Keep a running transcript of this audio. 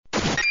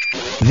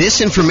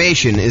This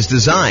information is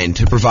designed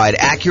to provide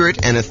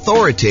accurate and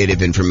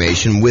authoritative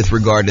information with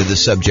regard to the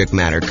subject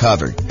matter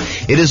covered.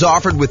 It is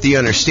offered with the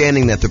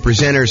understanding that the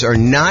presenters are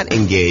not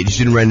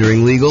engaged in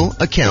rendering legal,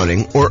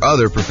 accounting, or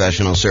other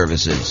professional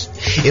services.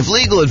 If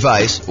legal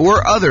advice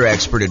or other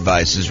expert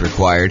advice is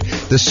required,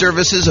 the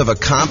services of a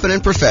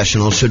competent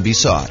professional should be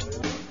sought.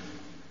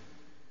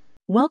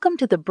 Welcome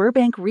to the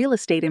Burbank Real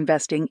Estate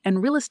Investing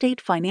and Real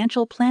Estate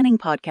Financial Planning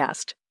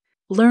Podcast.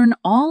 Learn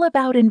all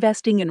about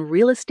investing in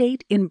real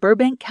estate in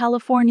Burbank,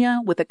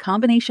 California, with a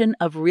combination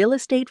of real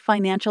estate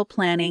financial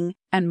planning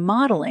and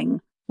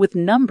modeling with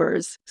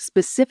numbers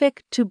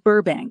specific to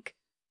Burbank,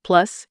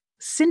 plus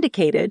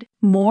syndicated,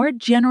 more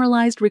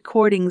generalized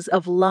recordings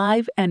of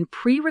live and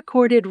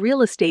pre-recorded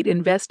real estate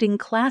investing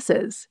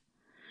classes.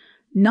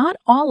 Not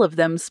all of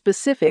them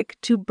specific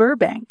to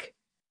Burbank.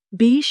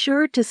 Be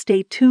sure to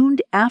stay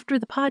tuned after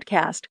the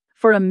podcast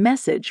for a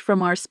message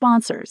from our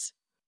sponsors.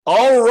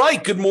 All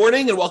right. Good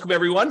morning and welcome,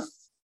 everyone.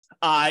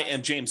 I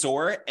am James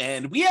Orr,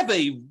 and we have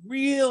a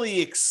really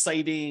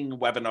exciting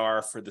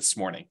webinar for this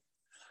morning.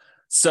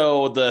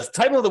 So the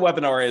title of the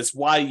webinar is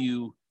why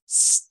you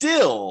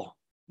still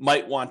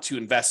might want to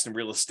invest in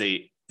real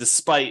estate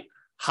despite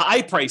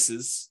high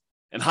prices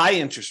and high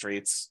interest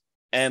rates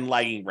and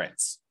lagging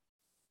rents.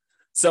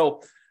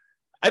 So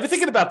I've been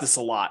thinking about this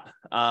a lot.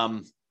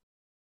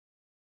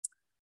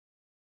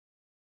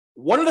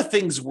 One of the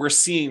things we're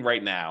seeing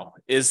right now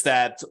is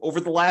that over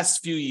the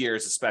last few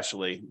years,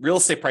 especially, real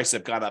estate prices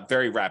have gone up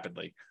very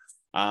rapidly.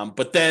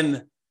 But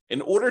then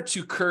in order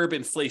to curb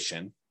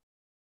inflation,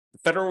 the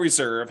Federal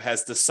Reserve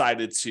has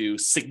decided to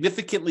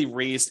significantly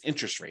raise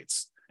interest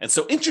rates. And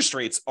so interest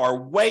rates are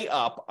way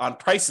up on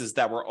prices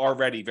that were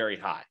already very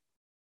high.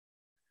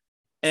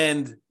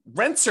 And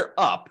rents are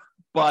up,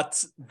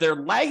 but they're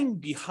lagging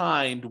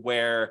behind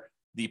where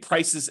the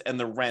prices and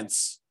the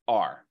rents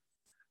are.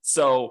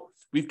 So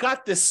we've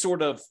got this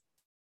sort of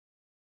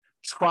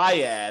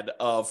triad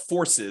of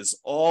forces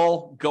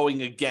all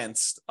going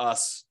against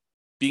us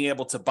being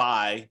able to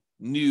buy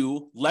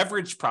new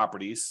leveraged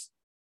properties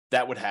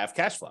that would have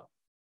cash flow.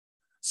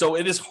 So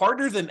it is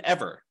harder than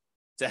ever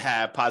to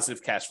have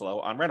positive cash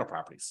flow on rental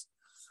properties.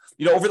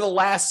 You know, over the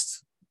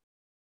last,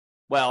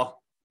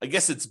 well, I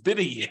guess it's been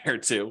a year or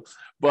two,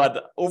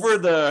 but over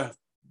the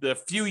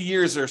few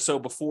years or so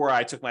before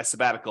I took my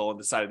sabbatical and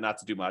decided not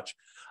to do much,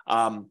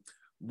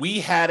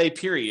 we had a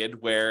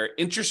period where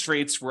interest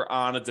rates were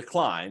on a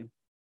decline,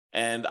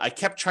 and I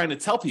kept trying to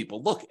tell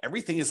people, look,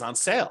 everything is on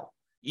sale.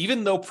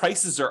 Even though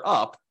prices are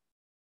up,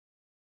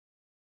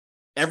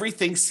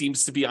 everything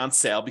seems to be on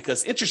sale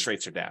because interest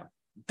rates are down.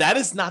 That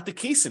is not the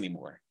case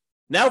anymore.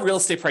 Now real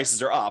estate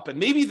prices are up, and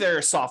maybe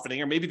they're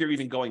softening, or maybe they're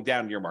even going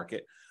down in your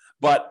market,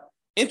 but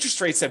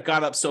interest rates have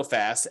gone up so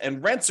fast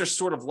and rents are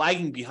sort of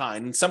lagging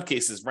behind. In some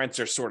cases, rents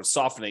are sort of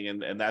softening,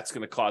 and that's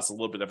going to cause a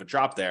little bit of a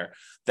drop there,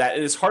 that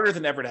it is harder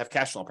than ever to have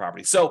cash flow on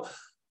property. So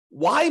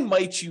why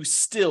might you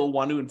still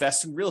want to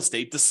invest in real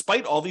estate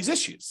despite all these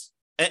issues?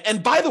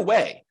 And by the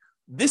way,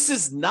 this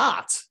is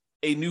not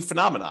a new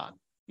phenomenon.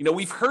 You know,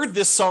 we've heard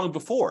this song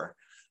before,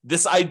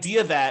 this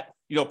idea that,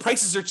 you know,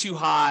 prices are too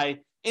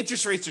high,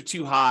 interest rates are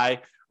too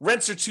high,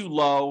 rents are too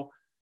low,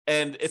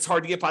 and it's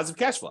hard to get positive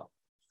cash flow.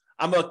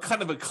 I'm a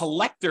kind of a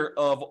collector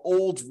of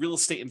old real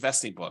estate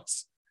investing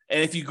books.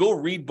 And if you go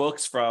read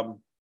books from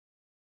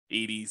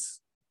 80s,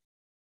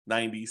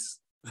 90s,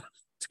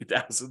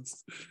 2000s,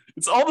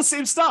 it's all the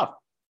same stuff.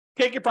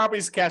 Can't get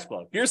properties to cash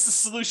flow. Here's the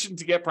solution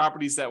to get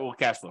properties that will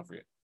cash flow for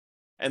you.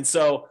 And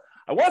so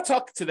I want to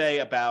talk today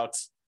about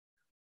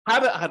how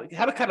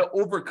to kind of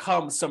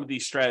overcome some of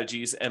these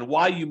strategies and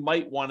why you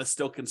might want to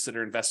still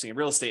consider investing in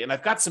real estate. And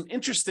I've got some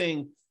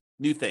interesting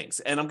new things.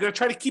 And I'm going to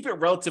try to keep it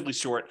relatively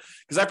short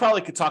because I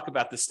probably could talk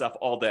about this stuff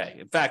all day.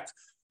 In fact,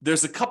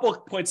 there's a couple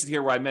of points in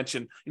here where I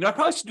mentioned, you know, I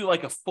probably should do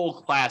like a full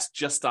class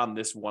just on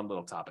this one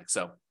little topic.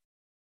 So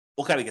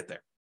we'll kind of get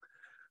there.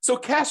 So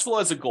cash flow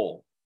as a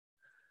goal.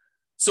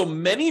 So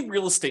many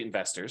real estate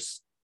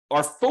investors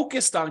are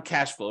focused on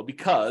cash flow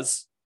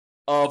because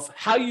of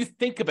how you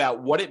think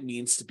about what it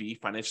means to be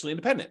financially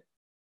independent.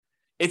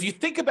 If you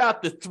think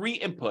about the three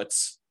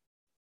inputs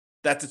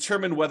that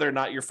determine whether or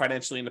not you're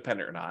financially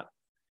independent or not,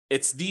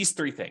 it's these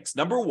three things.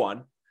 Number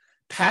one,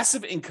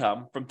 passive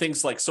income from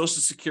things like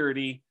Social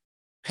Security,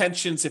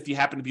 pensions, if you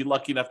happen to be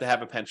lucky enough to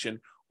have a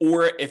pension,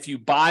 or if you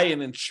buy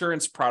an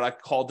insurance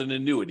product called an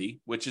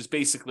annuity, which is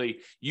basically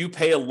you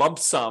pay a lump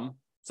sum.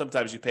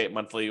 Sometimes you pay it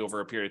monthly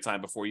over a period of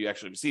time before you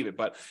actually receive it.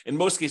 But in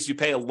most cases, you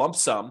pay a lump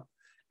sum.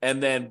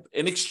 And then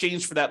in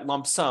exchange for that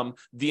lump sum,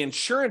 the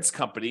insurance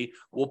company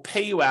will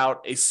pay you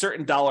out a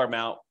certain dollar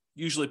amount,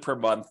 usually per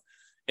month,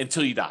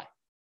 until you die.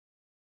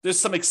 There's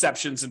some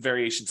exceptions and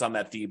variations on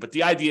that theme, but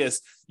the idea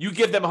is you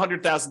give them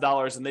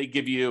 $100,000 and they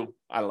give you,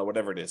 I don't know,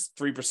 whatever it is,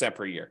 3%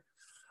 per year.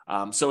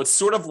 So it's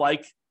sort of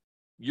like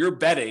you're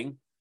betting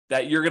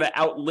that you're going to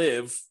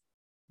outlive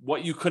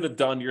what you could have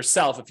done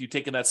yourself if you'd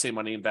taken that same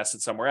money,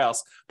 invested somewhere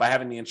else by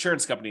having the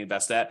insurance company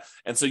invest that.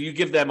 And so you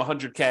give them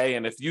 $100K,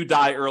 and if you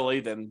die early,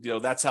 then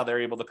that's how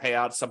they're able to pay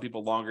out. Some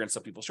people longer and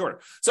some people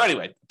shorter. So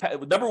anyway,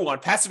 number one,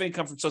 passive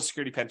income from Social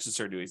Security, pensions,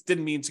 or annuities.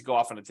 Didn't mean to go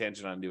off on a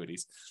tangent on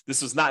annuities.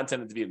 This was not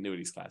intended to be an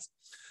annuities class.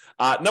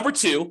 Number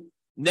two,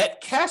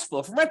 net cash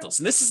flow from rentals.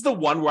 And this is the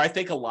one where I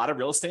think a lot of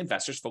real estate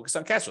investors focus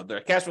on cash flow.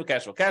 They're cash flow,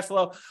 cash flow, cash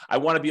flow. I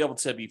want to be able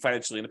to be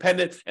financially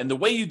independent. And the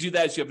way you do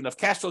that is you have enough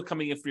cash flow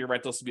coming in for your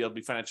rentals to be able to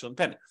be financially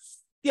independent.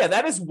 Yeah,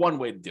 that is one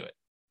way to do it.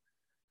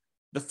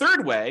 The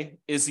third way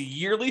is a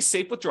yearly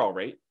safe withdrawal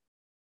rate,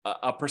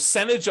 a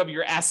percentage of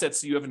your assets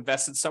that you have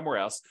invested somewhere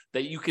else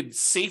that you could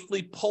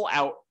safely pull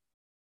out,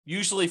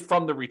 usually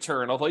from the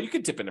return, although you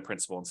could dip into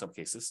principal in some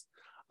cases,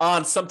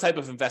 on some type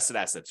of invested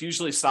assets,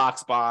 usually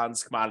stocks,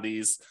 bonds,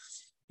 commodities.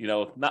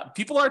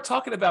 People aren't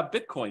talking about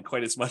Bitcoin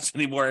quite as much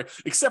anymore,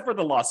 except for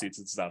the lawsuits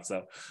and stuff.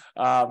 So,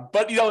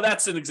 but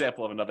that's an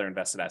example of another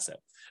invested asset.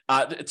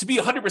 To be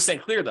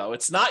 100% clear, though,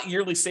 it's not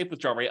yearly safe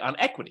withdrawal rate on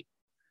equity.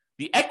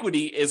 The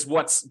equity is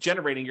what's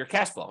generating your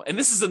cash flow. And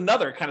this is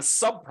another kind of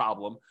sub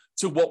problem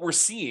to what we're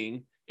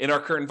seeing in our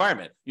current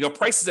environment.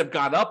 Prices have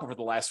gone up over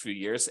the last few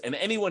years, and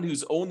anyone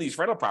who's owned these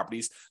rental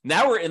properties,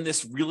 now we're in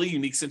this really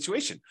unique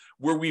situation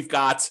where we've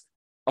got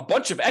a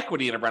bunch of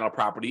equity in a rental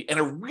property and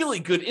a really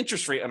good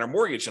interest rate on our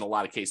mortgage in a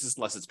lot of cases,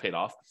 unless it's paid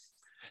off.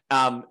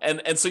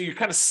 And so you're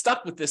kind of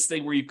stuck with this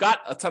thing where you've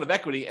got a ton of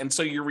equity, and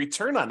so your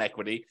return on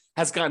equity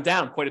has gone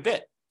down quite a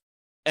bit.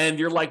 And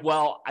you're like,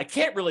 well, I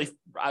can't really,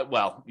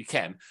 well, you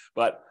can,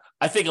 but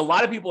I think a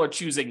lot of people are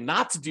choosing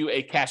not to do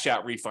a cash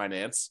out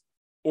refinance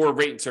or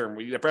rate and term.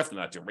 We're definitely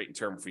not doing rate and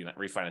term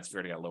refinance if you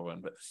already got a low one,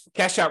 but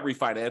cash out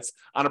refinance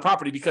on a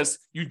property, because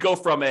you'd go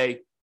from a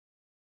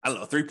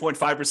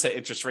 3.5%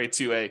 interest rate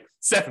to a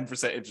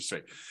 7% interest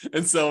rate.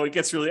 And so it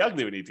gets really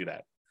ugly when you do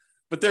that.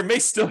 But there may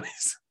still be,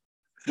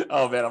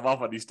 oh man, I'm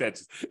off on these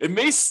tangents. It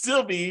may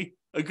still be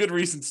a good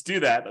reason to do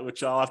that,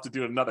 which I'll have to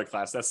do in another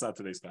class. That's not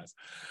today's class.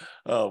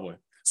 Oh boy.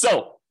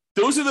 So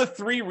those are the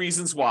three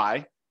reasons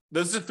why.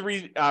 Those are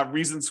three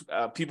reasons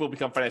people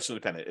become financially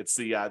independent. It's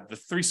the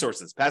three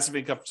sources: passive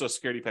income, Social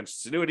Security,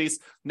 pensions, annuities,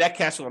 net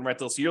cash flow on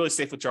rentals, yearly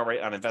safe withdrawal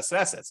rate on invested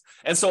assets.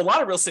 And so a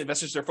lot of real estate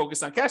investors are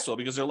focused on cash flow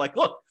because they're like,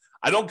 look,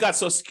 I don't got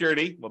Social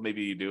Security. Well,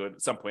 maybe you do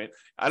at some point.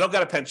 I don't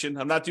got a pension.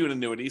 I'm not doing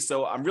annuity.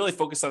 So I'm really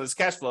focused on this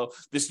cash flow,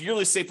 this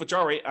yearly safe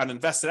withdrawal rate on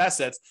invested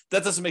assets.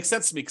 That doesn't make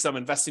sense to me because I'm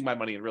investing my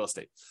money in real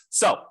estate.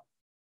 So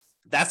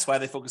that's why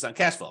they focus on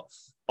cash flow.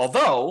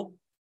 Although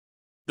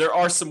there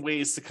are some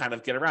ways to kind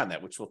of get around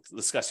that, which we'll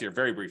discuss here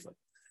very briefly.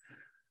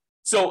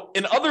 So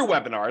in other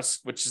webinars,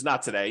 which is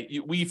not today,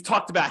 we've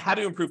talked about how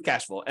to improve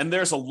cash flow. And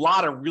there's a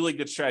lot of really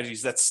good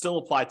strategies that still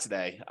apply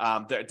today.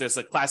 There's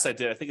a class I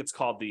did, I think it's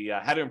called the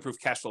How to Improve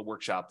Cash Flow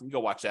Workshop. You can go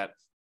watch that.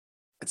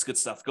 It's good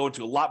stuff. Go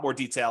into a lot more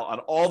detail on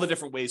all the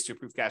different ways to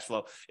improve cash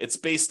flow. It's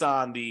based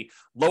on the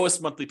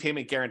lowest monthly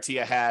payment guarantee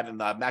I had and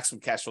the maximum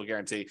cash flow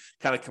guarantee,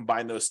 kind of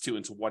combine those two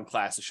into one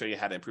class to show you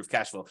how to improve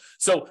cash flow.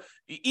 So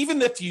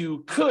even if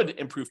you could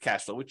improve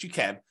cash flow, which you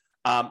can,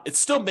 it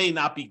still may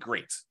not be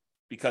great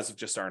because of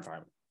just our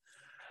environment.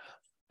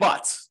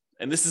 But,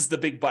 and this is the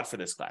big but for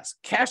this class,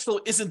 cash flow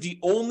isn't the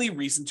only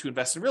reason to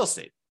invest in real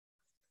estate.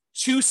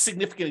 Two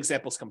significant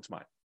examples come to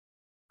mind.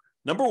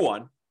 Number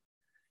one,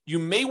 you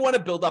may want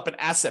to build up an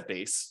asset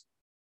base,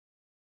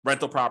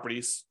 rental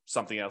properties,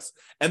 something else,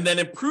 and then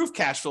improve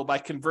cash flow by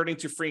converting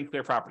to free and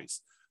clear properties.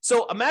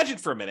 So imagine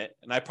for a minute,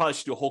 and I probably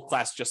should do a whole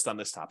class just on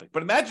this topic,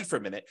 but imagine for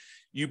a minute,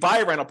 you buy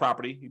a rental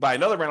property, you buy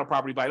another rental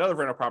property, buy another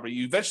rental property,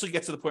 you eventually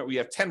get to the point where you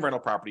have 10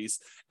 rental properties,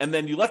 and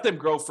then you let them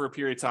grow for a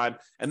period of time,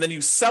 and then you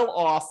sell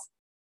off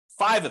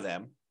 5 of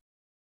them,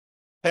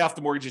 pay off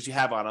the mortgages you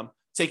have on them,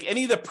 take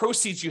any of the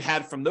proceeds you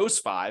had from those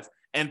 5,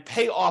 and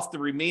pay off the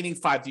remaining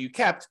 5 that you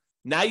kept.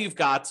 Now you've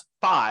got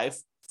 5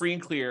 free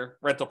and clear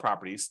rental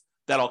properties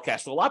that'll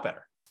cash flow a lot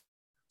better.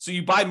 So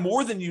you buy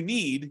more than you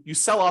need, you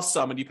sell off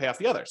some, and you pay off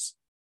the others.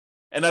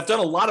 And I've done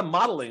a lot of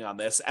modeling on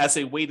this as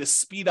a way to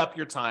speed up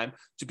your time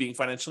to being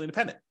financially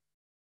independent.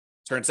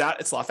 Turns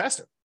out it's a lot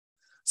faster.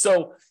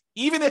 So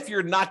even if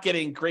you're not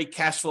getting great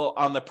cash flow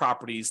on the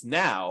properties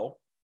now,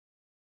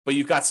 but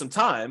you've got some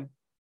time,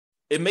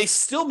 it may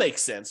still make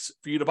sense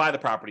for you to buy the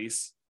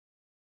properties,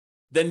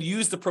 then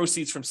use the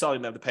proceeds from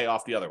selling them to pay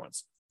off the other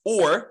ones.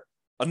 Or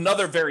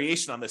another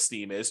variation on this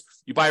theme is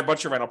you buy a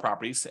bunch of rental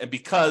properties, and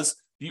because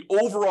the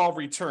overall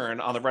return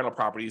on the rental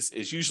properties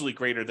is usually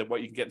greater than what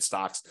you can get in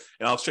stocks,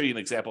 and I'll show you an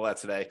example of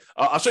that today.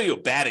 I'll show you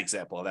a bad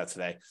example of that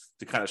today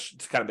to kind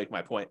of make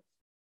my point.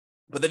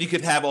 But then you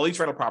could have all these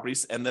rental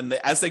properties, and then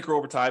as they grow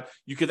over time,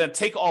 you could then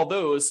take all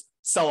those,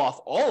 sell off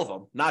all of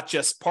them, not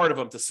just part of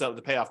them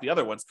to pay off the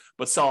other ones,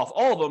 but sell off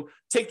all of them,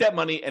 take that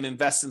money and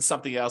invest in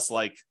something else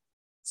like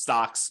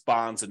stocks,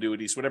 bonds,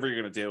 annuities, whatever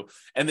you're going to do.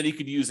 And then you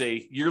could use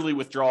a yearly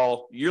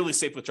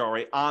safe withdrawal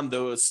rate on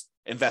those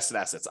invested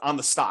assets, on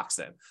the stocks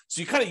then.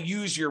 So you kind of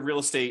use your real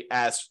estate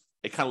as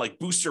a kind of like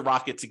booster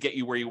rocket to get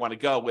you where you want to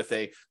go with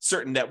a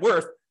certain net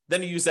worth.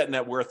 Then you use that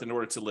net worth in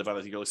order to live on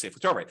a yearly safe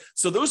withdrawal rate.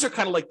 So those are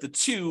kind of like the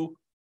two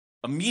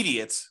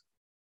immediate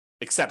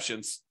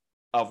exceptions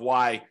of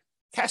why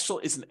cash flow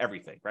isn't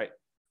everything, right?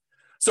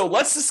 So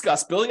let's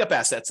discuss building up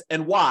assets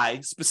and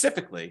why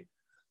specifically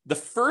the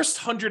first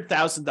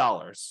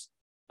 $100,000,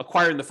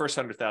 acquiring the first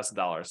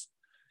 $100,000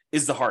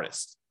 is the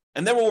hardest.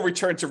 And then we'll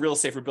return to real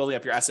estate for building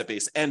up your asset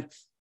base. And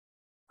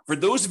for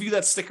those of you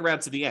that stick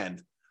around to the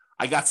end,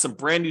 I got some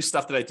brand new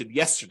stuff that I did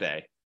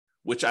yesterday,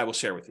 which I will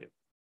share with you,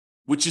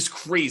 which is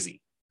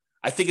crazy.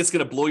 I think it's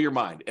going to blow your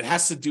mind. It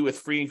has to do with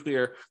free and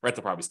clear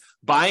rental properties,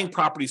 buying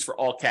properties for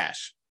all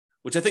cash,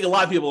 which I think a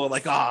lot of people are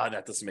like,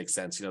 that doesn't make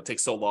sense. It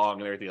takes so long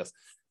and everything else.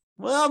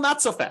 Well,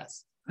 not so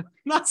fast.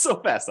 Not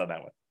so fast on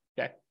that one.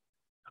 Okay.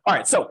 All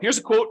right. So here's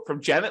a quote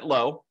from Janet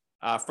Lowe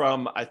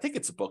from, I think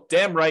it's a book,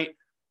 Damn Right,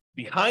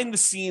 Behind the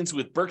Scenes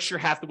with Berkshire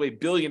Hathaway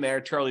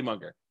billionaire Charlie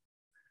Munger.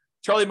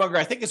 Charlie Munger,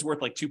 I think, is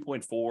worth like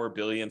 $2.4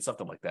 billion,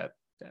 something like that.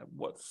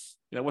 What's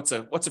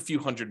a few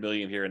hundred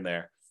million here and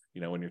there,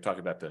 when you're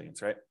talking about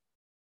billions, right?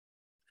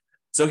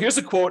 So here's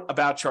a quote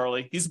about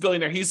Charlie. He's a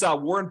billionaire. He's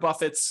Warren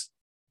Buffett's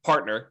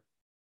partner.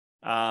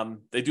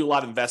 They do a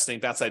lot of investing,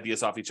 bounce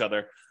ideas off each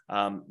other.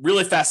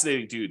 Really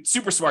fascinating dude,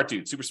 super smart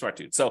dude.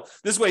 So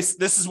this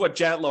is what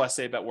Janet Lowe has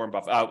to say about Warren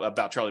Buffett,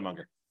 about Charlie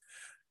Munger.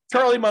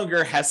 Charlie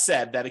Munger has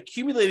said that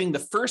accumulating the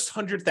first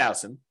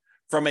 100,000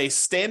 from a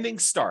standing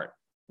start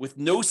with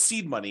no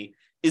seed money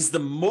is the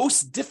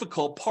most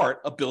difficult part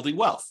of building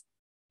wealth.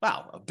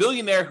 Wow, a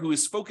billionaire who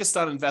is focused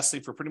on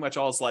investing for pretty much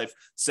all his life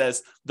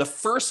says the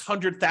first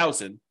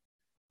 100,000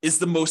 is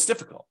the most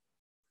difficult.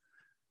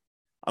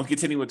 I'm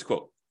continuing with the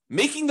quote.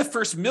 Making the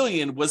first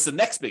million was the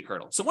next big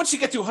hurdle. So once you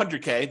get to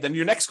 100K, then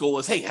your next goal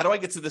is, hey, how do I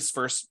get to this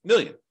first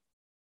million?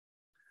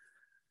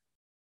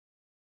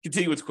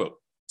 Continue with the quote.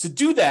 To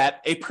do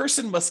that, a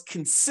person must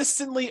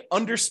consistently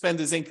underspend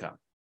his income.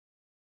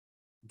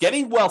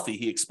 Getting wealthy,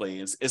 he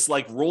explains, is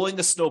like rolling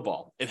a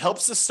snowball. It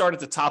helps to start at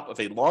the top of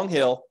a long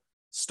hill,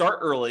 start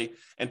early,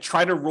 and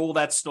try to roll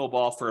that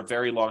snowball for a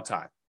very long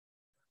time.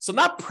 So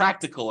not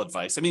practical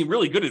advice. I mean,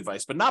 really good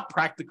advice, but not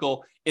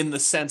practical in the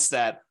sense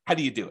that, how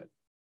do you do it?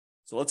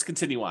 So let's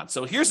continue on.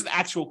 So here's an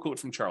actual quote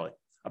from Charlie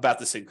about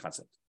the same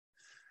concept.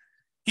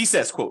 He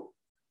says, quote,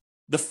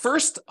 the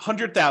first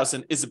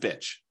 100,000 is a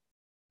bitch,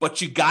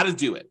 but you got to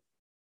do it.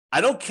 I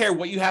don't care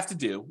what you have to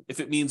do. If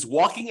it means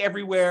walking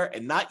everywhere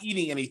and not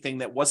eating anything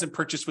that wasn't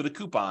purchased with a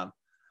coupon,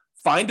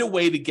 find a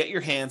way to get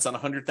your hands on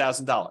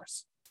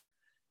 $100,000.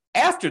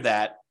 After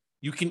that,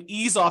 you can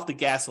ease off the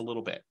gas a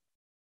little bit.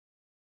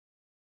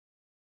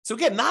 So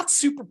again, not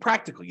super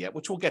practical yet,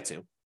 which we'll get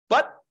to,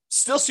 but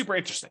still super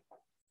interesting.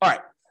 All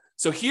right.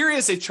 So here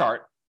is a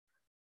chart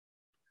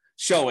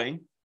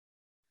showing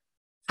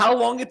how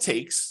long it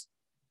takes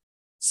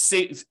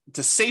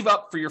to save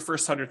up for your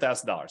first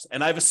 $100,000.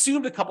 And I've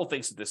assumed a couple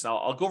things with this. Now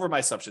I'll go over my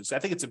assumptions. I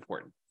think it's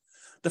important.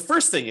 The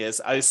first thing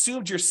is I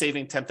assumed you're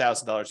saving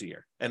 $10,000 a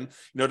year. And,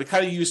 to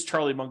kind of use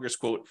Charlie Munger's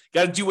quote,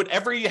 got to do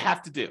whatever you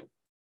have to do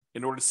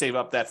in order to save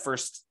up that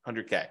first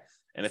 100K.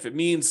 And if it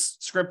means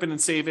scrimping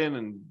and saving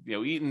and,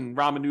 eating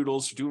ramen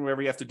noodles, doing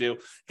whatever you have to do,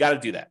 got to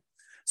do that.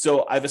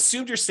 So I've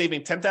assumed you're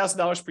saving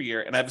 $10,000 per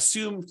year, and I've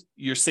assumed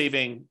you're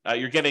getting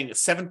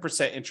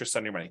 7% interest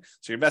on your money.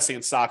 So you're investing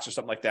in stocks or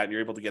something like that, and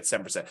you're able to get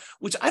 7%,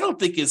 which I don't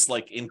think is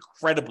like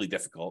incredibly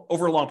difficult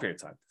over a long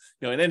period of time.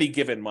 In any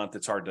given month,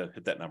 it's hard to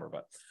hit that number,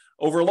 but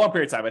over a long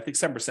period of time, I think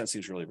 7%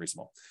 seems really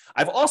reasonable.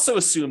 I've also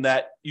assumed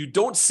that you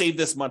don't save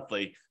this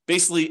monthly.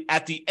 Basically,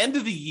 at the end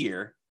of the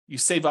year, you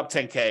save up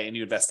 10K and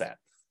you invest that.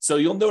 So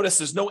you'll notice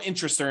there's no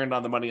interest earned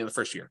on the money in the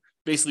first year.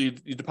 Basically,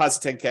 you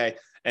deposit 10K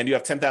and you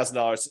have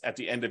 $10,000 at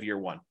the end of year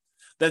one.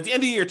 Then at the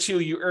end of year two,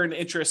 you earn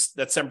interest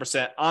that's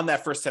 7% on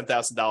that first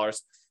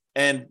 $10,000,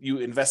 and you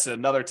invested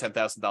another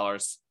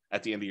 $10,000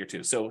 at the end of year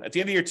two. So at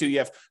the end of year two, you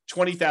have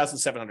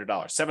 $20,700.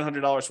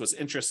 $700 was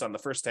interest on the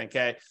first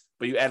 10K,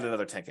 but you added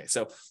another 10K.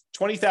 So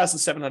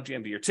 $20,700 at the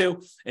end of year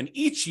two. And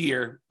each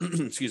year,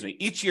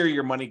 each year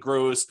your money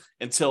grows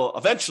until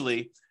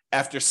eventually,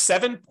 after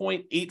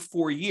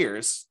 7.84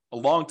 years, a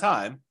long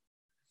time,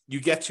 you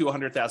get to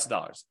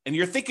 $100,000. And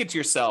you're thinking to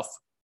yourself,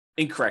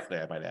 incorrectly,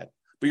 I might add,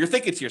 but you're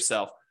thinking to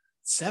yourself,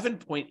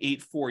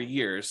 7.84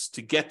 years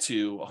to get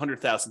to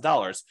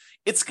 $100,000.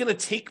 It's going to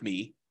take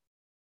me,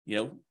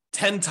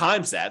 10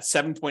 times that,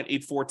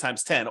 7.84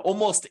 times 10,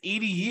 almost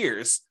 80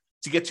 years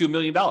to get to $1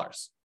 million.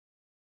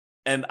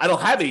 And I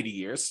don't have 80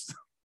 years.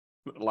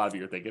 A lot of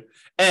you are thinking.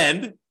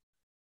 And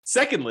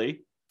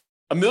secondly,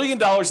 $1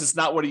 million is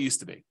not what it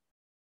used to be.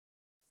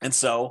 And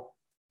so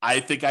I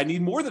think I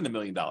need more than $1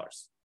 million.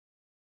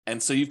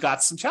 And so you've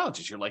got some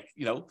challenges. You're like,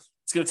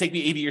 it's going to take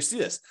me 80 years to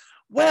do this.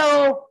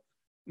 Well,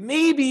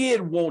 maybe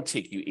it won't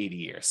take you 80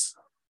 years.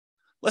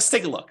 Let's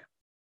take a look.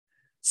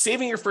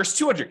 Saving your first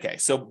 200K.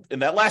 So in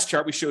that last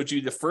chart, we showed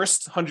you the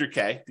first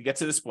 100K to get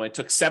to this point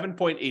took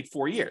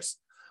 7.84 years.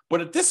 But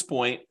at this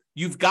point,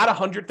 you've got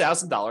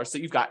 $100,000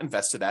 that you've got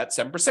invested at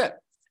 7%.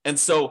 And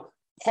so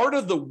part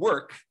of the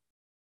work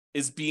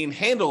is being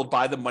handled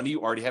by the money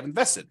you already have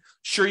invested.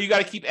 Sure, you got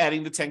to keep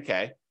adding the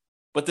 10K,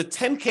 but the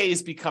 10K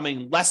is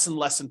becoming less and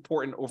less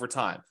important over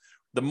time.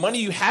 The money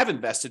you have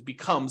invested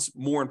becomes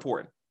more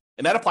important.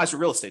 And that applies for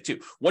real estate too.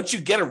 Once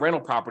you get a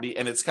rental property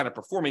and it's kind of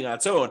performing on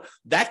its own,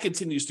 that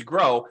continues to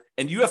grow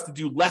and you have to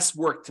do less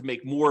work to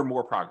make more and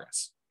more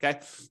progress. Okay.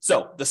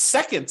 So the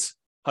second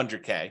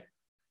 100K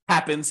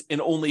happens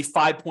in only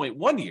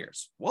 5.1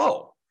 years.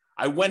 Whoa.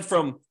 I went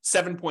from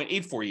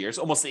 7.84 years,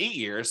 almost 8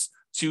 years,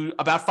 to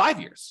about 5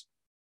 years.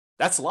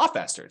 That's a lot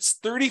faster. It's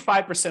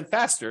 35%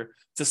 faster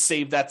to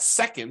save that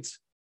second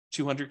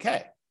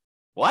 200K.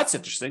 Well, that's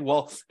interesting.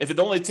 Well, if it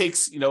only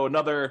takes,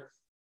 another,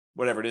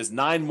 whatever it is,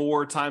 9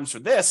 more times for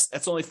this,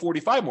 that's only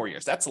 45 more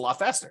years. That's a lot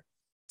faster.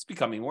 It's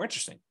becoming more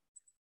interesting.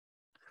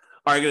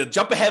 All right, I'm going to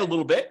jump ahead a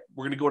little bit.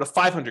 We're going to go to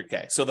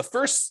 500K. So the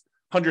first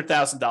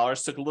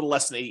 $100,000 took a little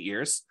less than 8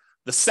 years.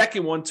 The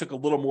second one took a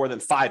little more than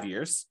 5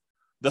 years.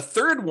 The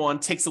third one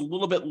takes a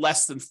little bit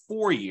less than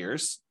 4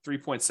 years,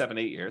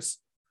 3.78 years.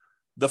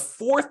 The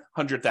fourth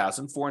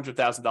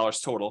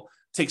 $400,000 total,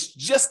 takes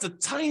just a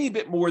tiny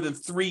bit more than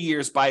 3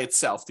 years by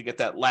itself to get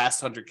that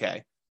last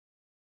 100K.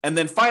 And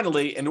then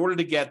finally, in order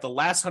to get the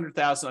last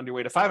 100,000 on your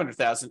way to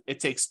 500,000, it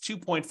takes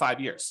 2.5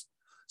 years.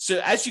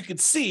 So as you can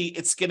see,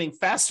 it's getting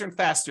faster and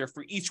faster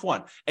for each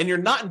one. And you're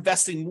not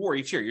investing more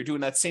each year. You're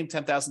doing that same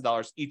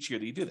 $10,000 each year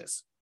that you do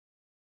this.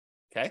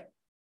 Okay.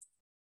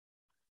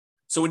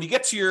 So when you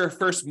get to your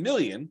first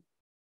million,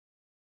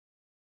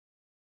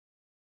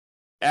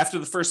 after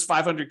the first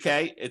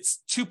 500K,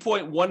 it's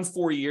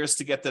 2.14 years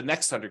to get the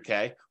next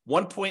 100K,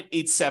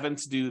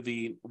 1.87 to do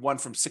the one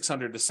from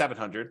 600 to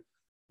 700,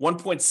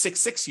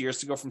 1.66 years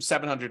to go from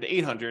 700 to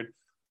 800,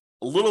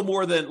 a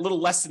little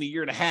less than a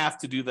year and a half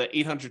to do the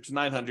 800 to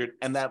 900,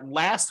 and that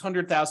last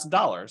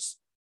 $100,000,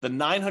 the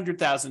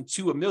 900,000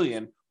 to $1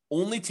 million,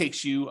 only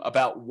takes you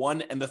about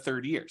 1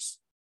 1/3 years,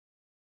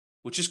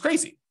 which is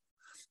crazy.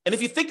 And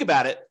if you think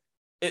about it,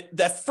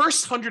 that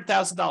first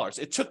 $100,000,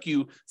 it took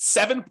you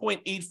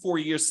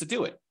 7.84 years to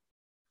do it.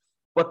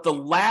 But the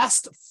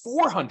last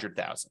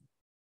 400,000,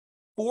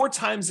 4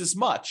 times as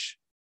much,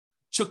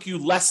 took you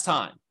less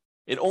time.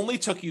 It only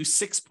took you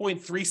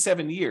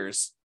 6.37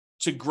 years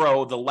to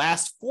grow the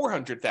last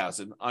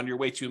 400,000 on your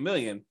way to $1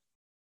 million,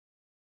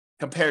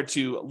 compared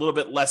to a little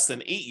bit less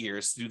than 8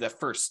 years to do that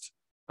first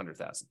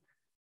 100,000.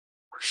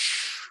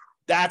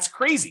 That's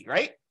crazy,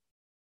 right?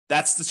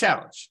 That's the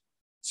challenge.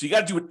 So you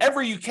got to do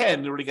whatever you can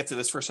in order to get to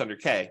this first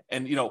 100K.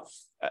 And,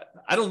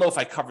 I don't know if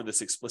I covered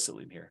this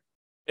explicitly in here.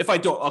 If I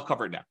don't, I'll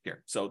cover it now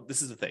here. So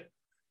this is the thing.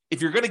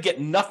 If you're going to get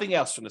nothing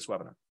else from this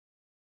webinar,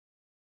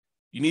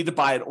 you need to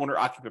buy an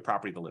owner-occupant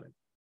property to live in.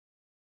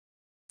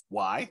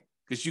 Why?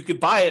 Because you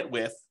could buy it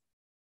with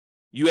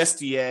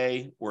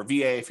USDA or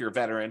VA if you're a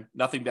veteran,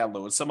 nothing down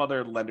loan. Some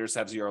other lenders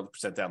have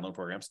 0% down loan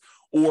programs,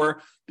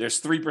 or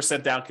there's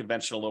 3% down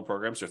conventional loan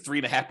programs or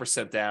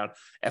 3.5% down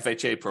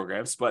FHA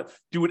programs. But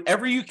do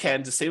whatever you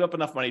can to save up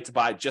enough money to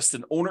buy just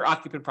an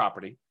owner-occupant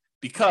property,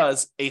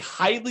 because a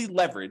highly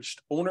leveraged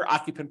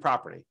owner-occupant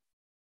property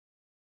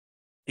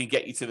can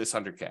get you to this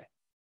 100K.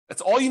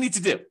 That's all you need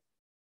to do.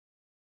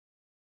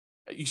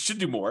 You should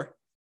do more,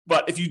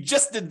 but if you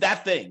just did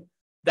that thing,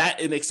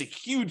 it makes a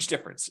huge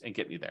difference in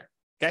getting you there.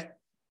 Okay.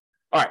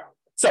 All right.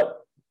 So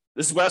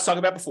this is what I was talking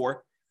about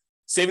before.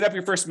 Saving up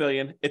your first $1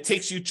 million. It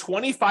takes you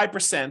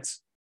 25%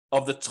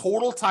 of the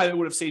total time it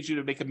would have saved you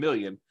to make $1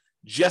 million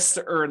just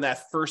to earn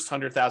that first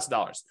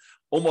 $100,000.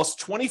 Almost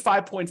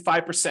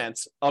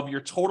 25.5% of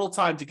your total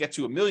time to get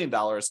to $1 million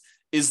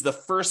is the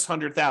first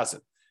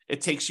 100,000.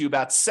 It takes you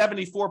about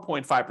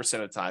 74.5%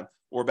 of the time,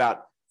 or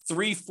about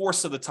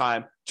 3/4 of the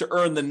time, to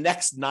earn the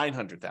next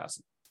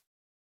 900,000.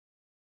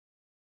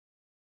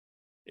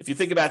 If you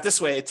think about it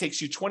this way, it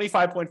takes you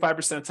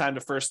 25.5% of time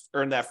to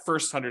earn that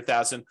first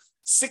 100,000,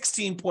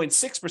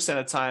 16.6%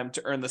 of time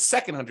to earn the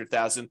second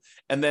 100,000,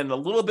 and then a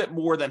little bit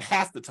more than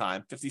half the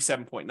time,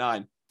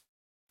 57.9,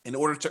 in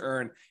order to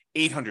earn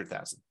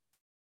 800,000.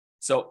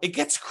 So it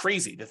gets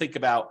crazy to think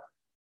about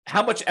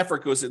how much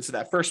effort goes into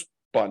that first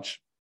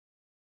bunch,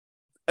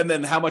 and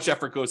then how much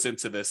effort goes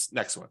into this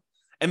next one.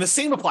 And the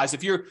same applies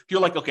if you're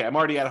like, okay, I'm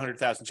already at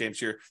 100,000, James.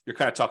 You're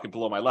kind of talking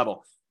below my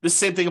level. This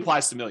same thing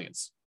applies to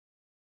millions.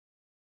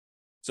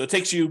 So it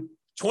takes you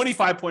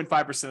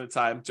 25.5% of the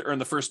time to earn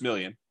the first $1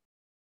 million,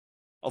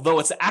 although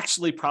it's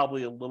actually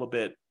probably a little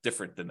bit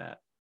different than that.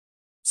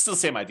 Still the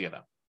same idea,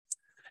 though.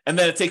 And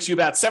then it takes you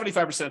about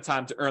 75% of the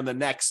time to earn the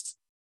next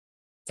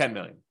 10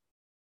 million.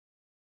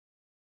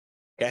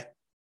 Okay?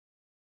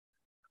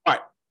 All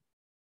right.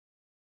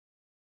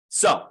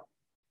 So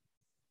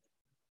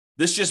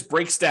this just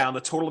breaks down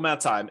the total amount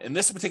of time. In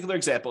this particular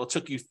example, it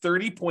took you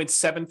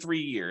 30.73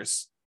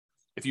 years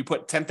if you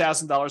put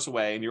 $10,000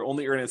 away and you're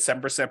only earning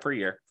 7% per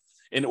year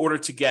in order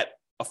to get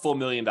a full $1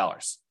 million.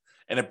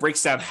 And it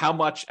breaks down how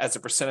much as a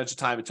percentage of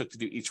time it took to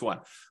do each one.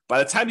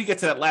 By the time you get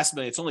to that last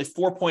million, it's only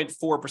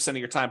 4.4% of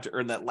your time to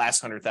earn that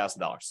last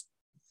 $100,000.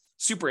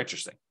 Super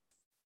interesting.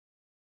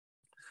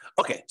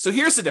 Okay, so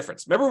here's the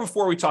difference. Remember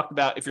before we talked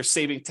about if you're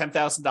saving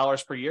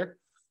 $10,000 per year?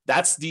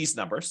 That's these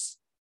numbers.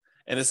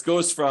 And this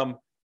goes from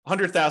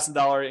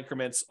 $100,000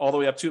 increments all the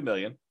way up to $1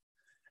 million.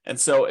 And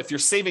so if you're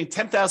saving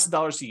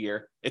 $10,000 a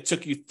year, it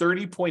took you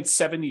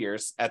 30.7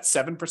 years at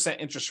 7%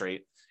 interest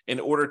rate in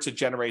order to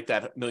generate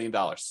that $1 million.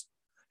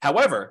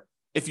 However,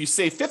 if you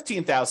save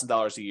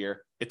 $15,000 a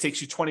year, it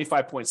takes you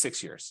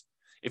 25.6 years.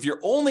 If you're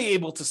only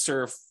able to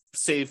save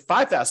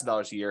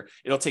 $5,000 a year,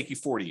 it'll take you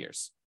 40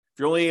 years. If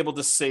you're only able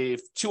to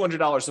save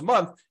 $200 a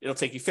month, it'll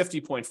take you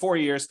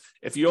 50.4 years.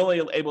 If you're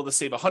only able to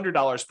save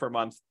 $100 per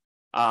month,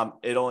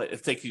 it'll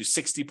take you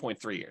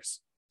 60.3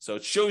 years. So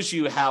it shows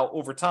you how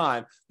over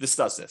time this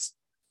does this.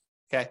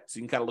 Okay, so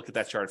you can kind of look at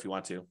that chart if you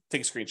want to.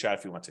 Take a screenshot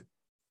if you want to.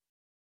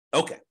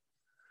 Okay.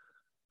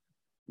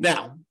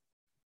 Now,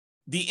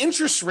 the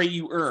interest rate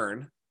you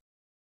earn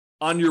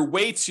on your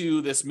way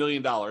to this $1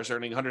 million,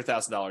 earning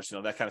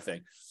 $100,000, that kind of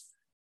thing,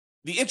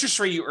 the interest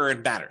rate you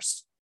earn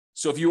matters.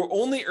 So if you're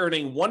only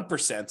earning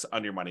 1%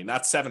 on your money,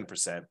 not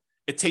 7%,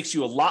 it takes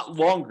you a lot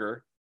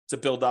longer to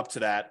build up to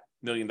that $1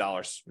 million,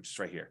 which is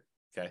right here.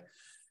 Okay.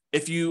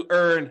 If you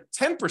earn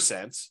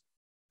 10%,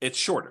 it's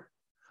shorter,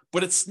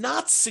 but it's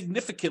not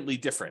significantly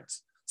different.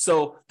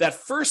 So that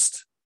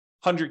first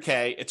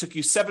 100K, it took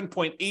you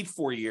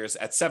 7.84 years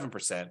at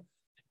 7%.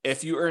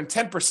 If you earn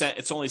 10%,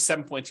 it's only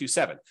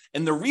 7.27.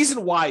 And the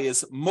reason why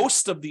is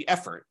most of the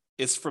effort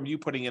is from you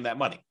putting in that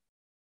money.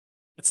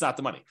 It's not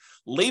the money.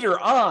 Later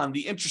on,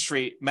 the interest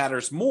rate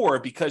matters more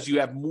because you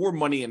have more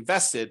money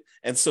invested.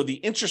 And so the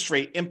interest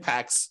rate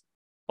impacts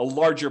a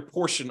larger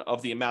portion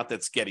of the amount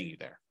that's getting you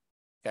there.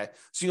 Okay.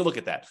 So you look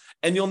at that.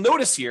 And you'll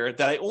notice here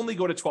that I only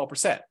go to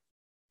 12%.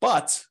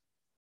 But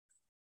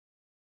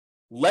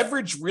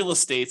leverage real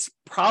estate's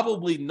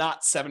probably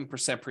not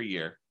 7% per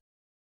year.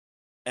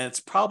 And it's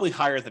probably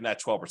higher than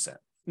that 12%.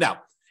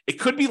 Now, it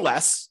could be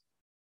less,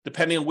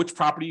 depending on which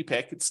property you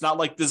pick. It's not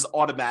like this is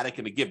automatic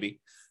and a give me.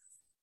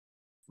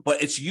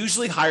 But it's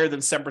usually higher than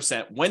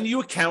 7% when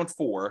you account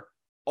for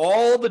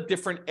all the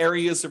different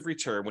areas of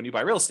return when you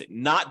buy real estate,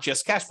 not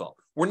just cash flow.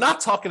 We're not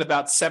talking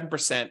about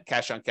 7%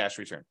 cash on cash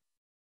return.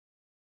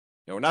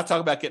 We're not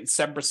talking about getting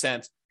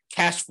 7%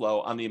 cash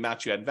flow on the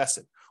amount you had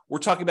invested. We're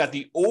talking about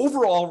the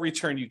overall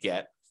return you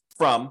get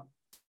from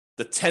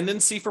the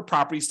tendency for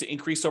properties to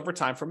increase over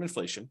time from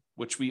inflation,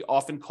 which we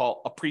often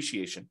call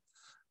appreciation.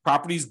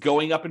 Properties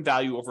going up in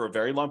value over a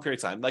very long period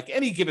of time, like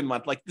any given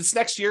month, like this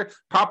next year,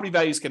 property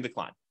values can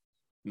decline.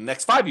 In the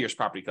next 5 years,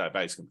 property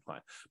values can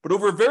decline. But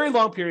over a very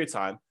long period of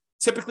time,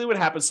 typically what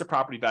happens to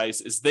property values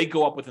is they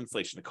go up with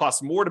inflation. It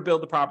costs more to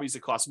build the properties.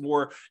 It costs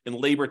more in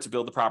labor to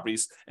build the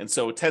properties. And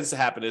so what tends to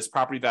happen is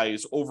property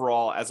values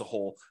overall as a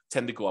whole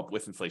tend to go up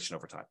with inflation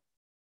over time.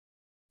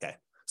 Okay.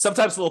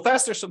 Sometimes a little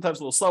faster, sometimes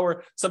a little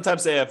slower.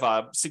 Sometimes they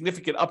have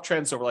significant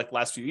uptrends over like the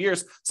last few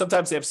years.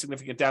 Sometimes they have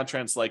significant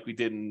downtrends like we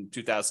did in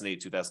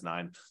 2008,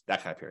 2009,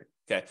 that kind of period.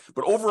 Okay.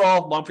 But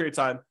overall, long period of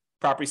time,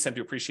 properties tend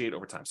to appreciate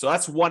over time. So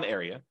that's one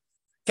area.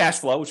 Cash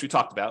flow, which we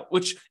talked about,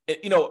 which,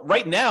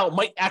 right now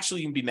might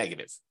actually even be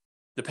negative.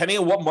 Depending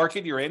on what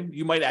market you're in,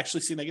 you might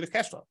actually see negative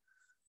cash flow.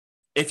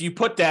 If you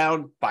put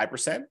down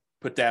 5%,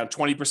 put down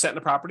 20% in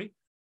a property,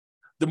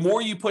 the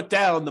more you put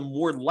down, the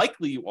more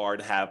likely you are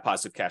to have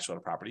positive cash flow on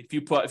a property. If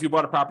you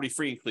bought a property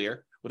free and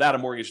clear without a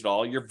mortgage at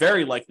all, you're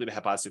very likely to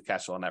have positive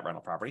cash flow on that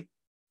rental property.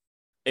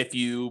 If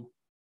you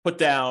put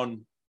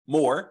down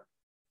more,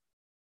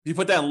 if you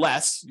put down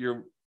less,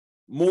 you're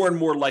more and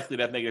more likely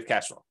to have negative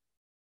cash flow.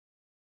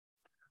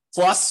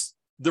 Plus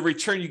the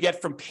return you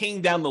get from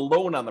paying down the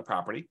loan on the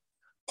property.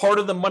 Part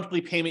of the monthly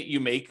payment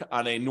you make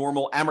on a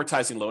normal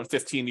amortizing loan,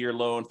 15-year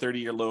loan,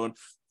 30-year loan,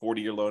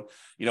 40-year loan,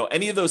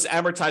 any of those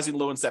amortizing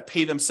loans that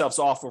pay themselves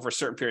off over a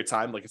certain period of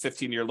time, like a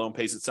 15-year loan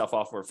pays itself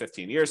off over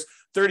 15 years,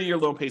 30-year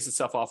loan pays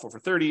itself off over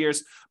 30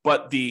 years.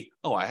 But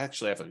I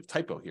actually have a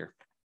typo here.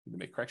 I need to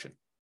make a correction.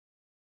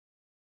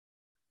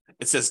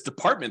 It says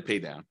department pay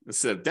down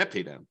instead of debt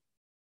pay down.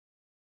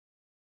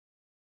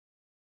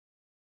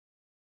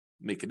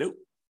 Make a note.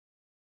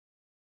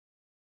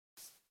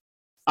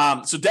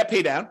 So debt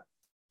pay down,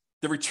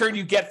 the return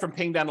you get from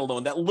paying down a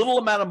loan, that little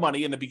amount of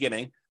money in the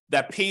beginning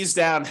that pays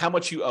down how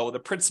much you owe,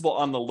 the principal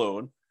on the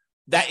loan,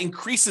 that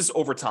increases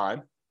over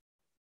time.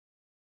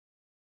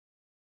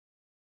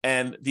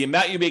 And the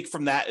amount you make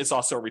from that is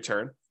also a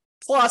return.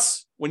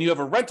 Plus, when you have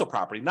a rental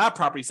property, not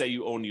properties that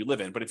you own, you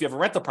live in, but if you have a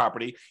rental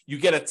property, you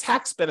get a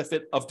tax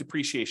benefit of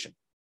depreciation.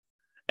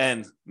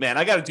 And man,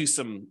 I got to do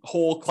some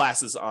whole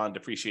classes on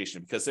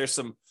depreciation because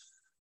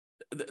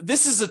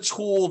this is a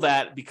tool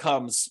that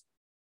becomes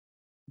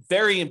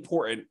very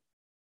important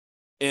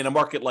in a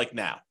market like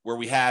now, where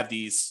we have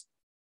these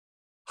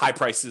high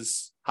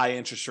prices, high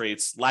interest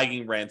rates,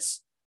 lagging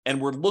rents, and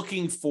we're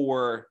looking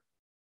for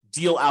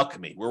deal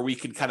alchemy, where we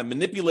can kind of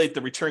manipulate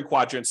the return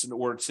quadrants in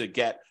order to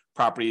get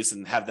properties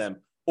and have them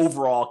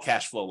overall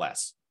cash flow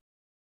less.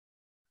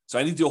 So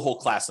I need to do a whole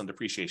class on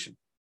depreciation,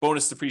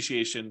 bonus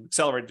depreciation,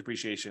 accelerated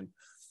depreciation,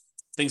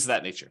 things of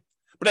that nature.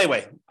 But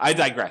anyway, I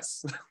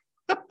digress.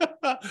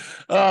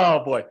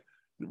 Oh boy.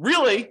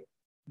 Really,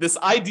 this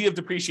idea of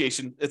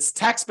depreciation, it's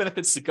tax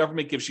benefits the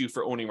government gives you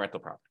for owning rental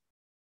property.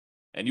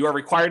 And you are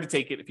required to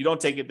take it. If you don't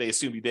take it, they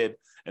assume you did.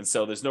 And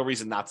so there's no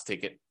reason not to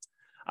take it.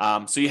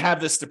 So you have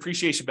this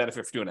depreciation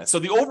benefit for doing that. So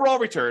the overall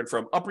return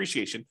from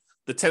appreciation,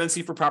 the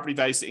tendency for property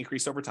values to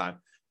increase over time,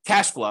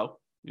 cash flow,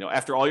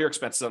 after all your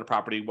expenses on a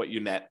property, what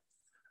you net,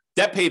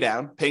 debt pay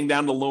down, paying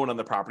down the loan on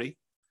the property,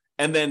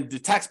 and then the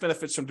tax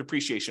benefits from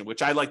depreciation,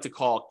 which I like to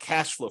call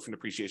cash flow from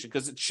depreciation,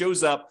 because it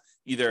shows up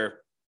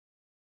either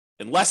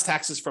in less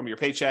taxes from your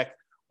paycheck,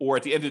 or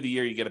at the end of the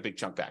year, you get a big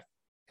chunk back.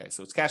 Okay,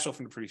 so it's cash flow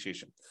from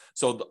depreciation.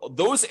 So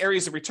those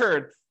areas of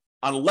return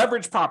on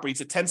leveraged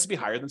properties, it tends to be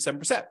higher than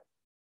 7%.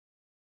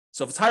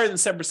 So if it's higher than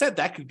 7%,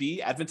 that could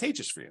be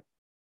advantageous for you.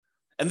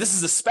 And this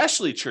is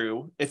especially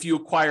true if you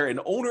acquire an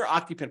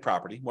owner-occupant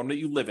property, one that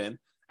you live in,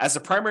 as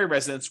a primary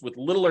residence with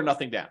little or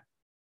nothing down.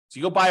 So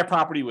you go buy a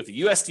property with a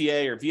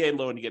USDA or VA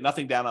loan, you get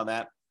nothing down on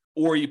that,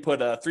 or you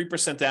put a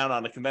 3% down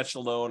on a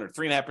conventional loan, or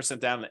 3.5%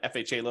 down on an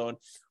FHA loan,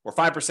 or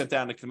 5%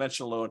 down on a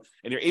conventional loan,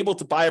 and you're able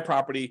to buy a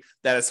property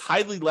that is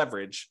highly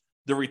leveraged.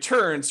 The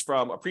returns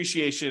from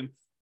appreciation,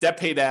 debt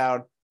pay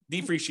down,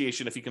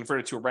 depreciation, if you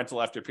convert it to a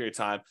rental after a period of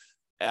time,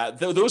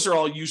 those are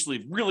all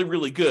usually really,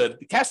 really good.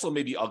 The cash flow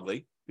may be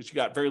ugly because you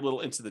got very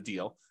little into the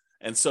deal.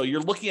 And so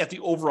you're looking at the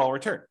overall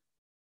return.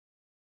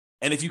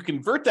 And if you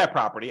convert that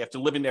property after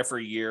living there for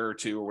a year or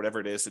two or whatever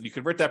it is, and you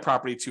convert that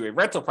property to a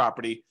rental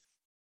property,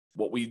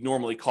 what we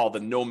normally call the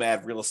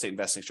nomad real estate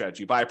investing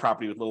strategy. You buy a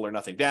property with little or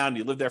nothing down,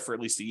 you live there for at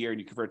least a year, and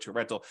you convert it to a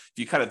rental. If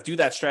you kind of do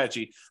that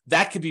strategy,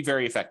 that could be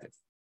very effective.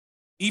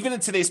 Even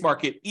in today's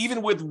market,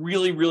 even with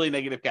really, really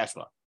negative cash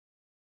flow.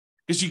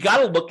 Because you got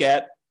to look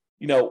at,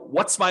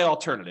 what's my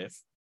alternative?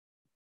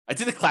 I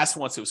did a class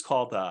once, it was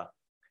called,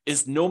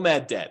 Is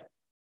Nomad Dead?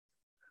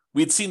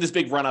 We had seen this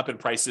big run up in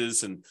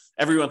prices, and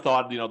everyone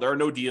thought, there are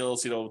no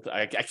deals.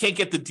 I can't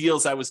get the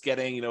deals I was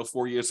getting,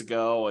 4 years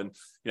ago, and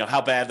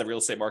how bad the real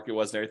estate market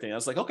was and everything. I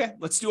was like, okay,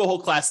 let's do a whole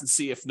class and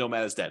see if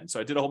Nomad is dead. And so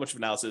I did a whole bunch of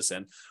analysis,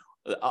 and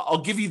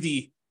I'll give you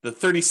the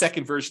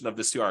 30-second version of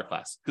this 2-hour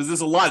class, because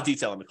there's a lot of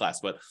detail in the class,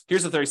 but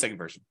here's the 30-second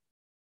version.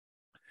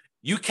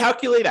 You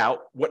calculate out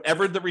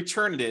whatever the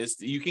return it is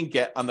that you can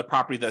get on the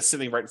property that's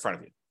sitting right in front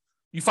of you.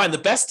 You find the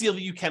best deal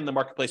that you can in the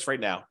marketplace right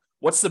now.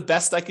 What's the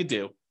best I could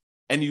do?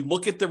 And you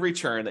look at the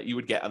return that you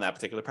would get on that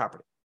particular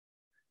property.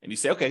 And you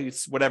say, okay,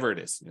 it's whatever it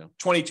is,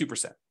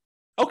 22%.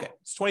 Okay,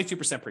 it's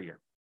 22% per year.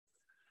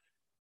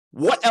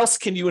 What else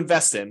can you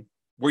invest in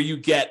where you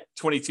get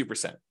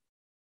 22%?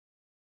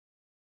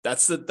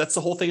 That's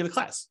the whole thing of the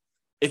class.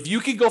 If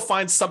you can go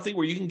find something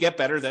where you can get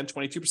better than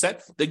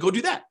 22%, then go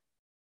do that.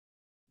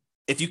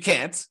 If you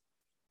can't,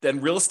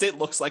 then real estate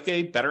looks like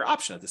a better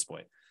option at this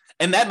point.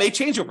 And that may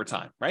change over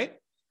time, right?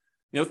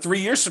 3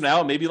 years from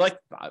now, maybe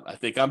I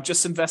think I'm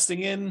just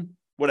investing in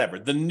whatever,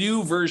 the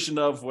new version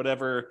of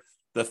whatever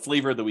the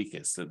flavor of the week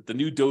is, the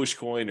new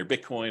Dogecoin or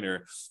Bitcoin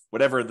or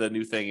whatever the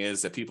new thing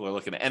is that people are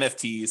looking at,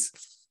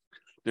 NFTs.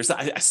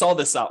 I saw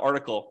this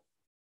article.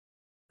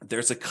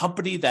 There's a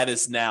company that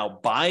is now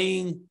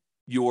buying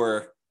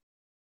your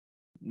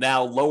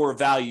now lower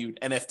valued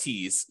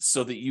NFTs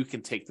so that you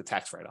can take the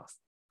tax write-off,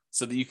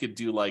 so that you could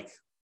do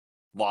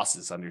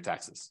losses on your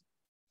taxes,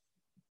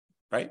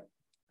 right?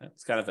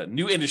 It's kind of a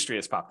new industry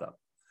that's popped up.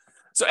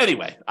 So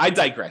anyway, I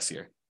digress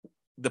here.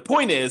 The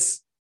point is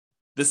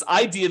this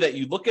idea that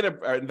you look at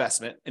an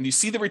investment and you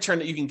see the return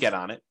that you can get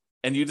on it,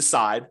 and you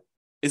decide,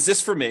 is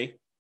this for me?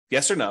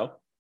 Yes or no?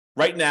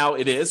 Right now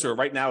it is, or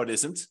right now it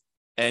isn't.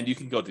 And you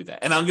can go do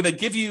that. And I'm going to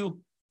give you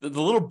the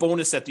little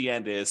bonus at the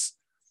end is,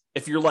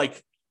 if you're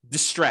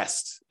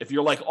distressed, if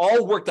you're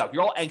all worked up,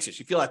 you're all anxious,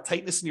 you feel that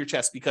tightness in your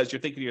chest because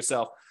you're thinking to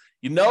yourself,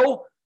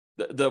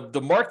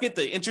 the market,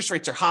 the interest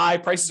rates are high,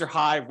 prices are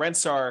high,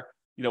 rents are,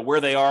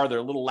 where they are, they're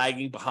a little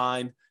lagging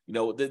behind.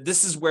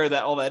 This is where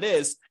all that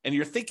is. And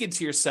you're thinking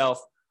to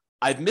yourself,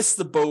 I've missed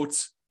the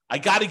boat. I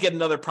got to get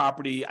another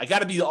property. I got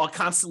to be all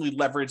constantly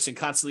leveraged and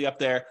constantly up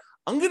there.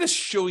 I'm going to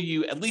show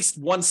you at least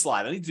one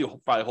slide. I need to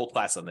do probably a whole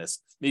class on this,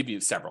 maybe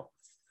several,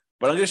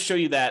 but I'm going to show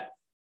you that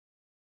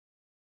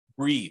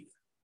breathe,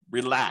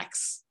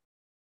 relax.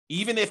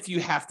 Even if you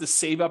have to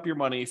save up your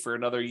money for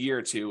another year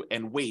or two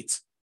and wait,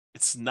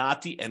 it's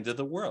not the end of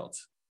the world.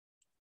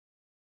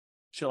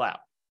 Chill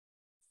out.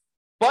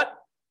 But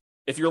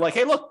if you're like,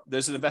 hey, look,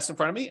 there's an investment in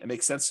front of me, it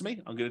makes sense to me,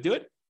 I'm going to do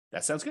it,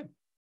 that sounds good.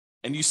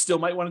 And you still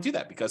might want to do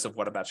that because of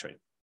what I'm about to show you.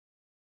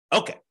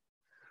 Okay.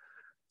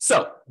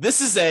 So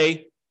this is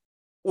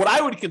what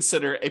I would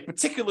consider a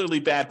particularly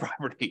bad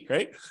property,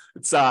 right?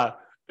 It's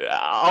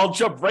I'll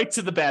jump right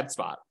to the bad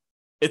spot.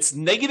 It's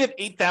negative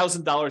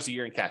 $8,000 a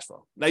year in cash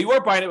flow. Now you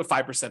are buying it with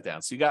 5%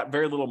 down, so you got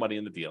very little money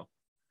in the deal,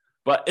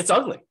 but it's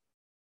ugly.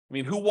 I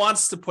mean, who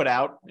wants to put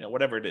out,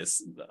 whatever it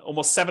is,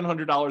 almost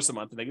 $700 a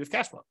month in negative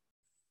cash flow?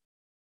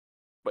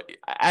 But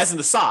as an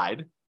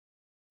aside,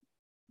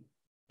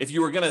 if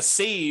you were going to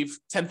save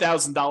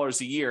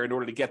 $10,000 a year in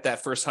order to get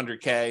that first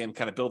 100K and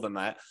kind of build on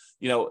that,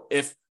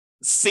 if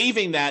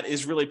saving that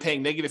is really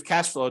paying negative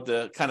cash flow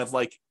to kind of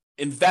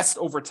invest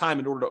over time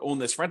in order to own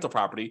this rental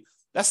property,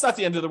 that's not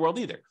the end of the world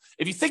either.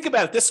 If you think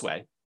about it this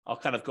way, I'll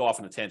kind of go off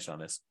on a tangent on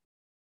this.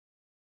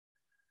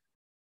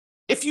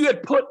 If you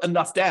had put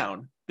enough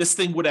down, this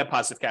thing would have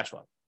positive cash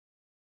flow.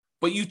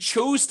 But you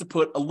chose to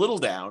put a little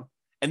down,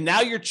 and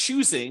now you're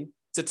choosing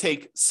to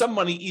take some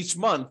money each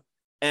month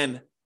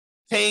and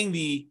paying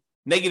the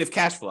negative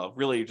cash flow.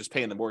 Really, you're just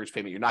paying the mortgage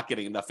payment. You're not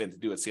getting enough in to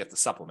do it, so you have to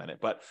supplement it.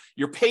 But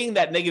you're paying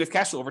that negative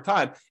cash flow over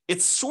time.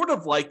 It's sort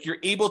of like you're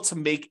able to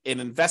make an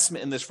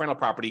investment in this rental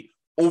property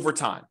over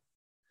time.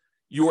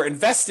 You are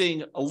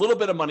investing a little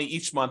bit of money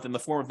each month in the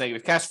form of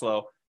negative cash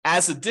flow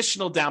as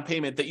additional down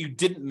payment that you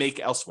didn't make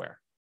elsewhere.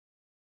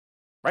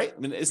 Right? I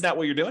mean, isn't that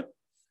what you're doing?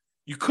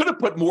 You could have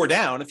put more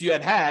down if you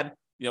had,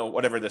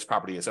 whatever this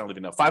property is. I don't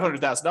even know,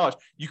 $500,000.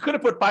 You could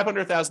have put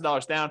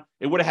 $500,000 down.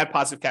 It would have had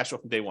positive cash flow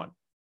from day one.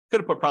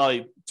 Could have put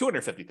probably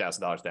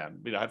 $250,000 down.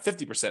 Had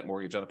 50%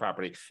 mortgage on the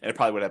property, and it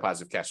probably would have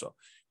positive cash flow.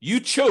 You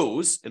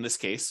chose, in this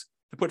case,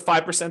 to put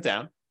 5%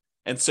 down,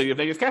 and so you have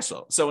negative cash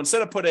flow. So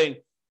instead of putting,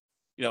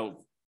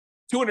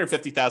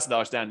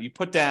 $250,000 down, you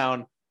put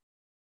down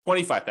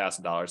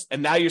 $25,000,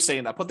 and now you're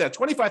saying, I put down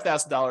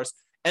 $25,000,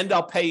 and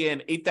I'll pay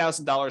in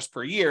 $8,000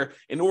 per year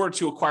in order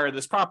to acquire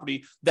this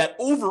property that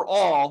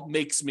overall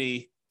makes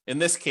me, in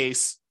this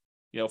case,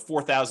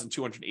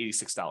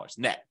 $4,286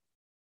 net.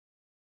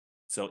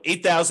 So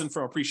 $8,000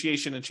 from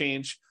appreciation and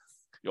change,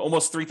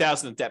 almost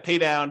 $3,000 in debt pay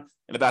down,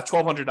 and about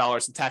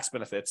 $1,200 in tax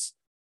benefits.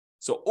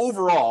 So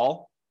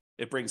overall,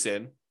 it brings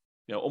in,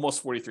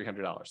 almost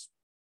 $4,300.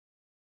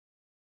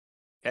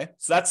 Okay,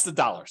 so that's the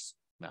dollars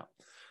now.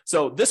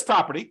 So this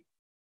property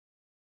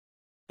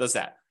does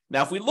that.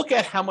 Now, if we look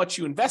at how much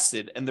you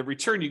invested and the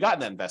return you got in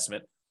that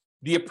investment,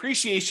 the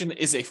appreciation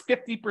is a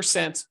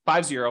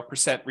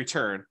 50%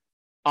 return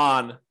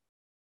on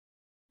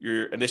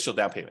your initial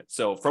down payment.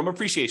 So from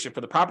appreciation,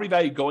 for the property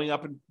value going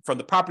up, and from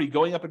the property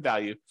going up in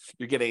value,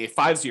 you're getting a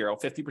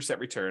 50%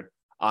 return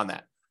on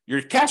that.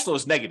 Your cash flow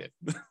is negative,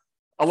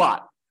 a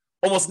lot,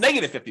 almost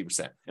negative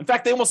 50%. In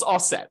fact, they almost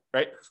offset,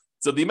 right?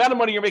 So the amount of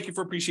money you're making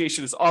for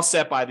appreciation is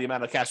offset by the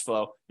amount of cash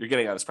flow you're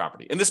getting on this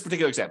property. In this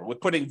particular example, with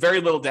putting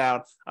very little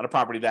down on a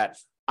property that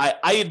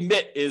I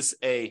admit is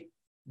a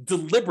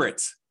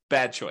deliberate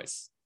bad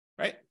choice,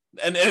 right?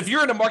 And if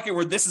you're in a market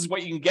where this is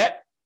what you can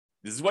get,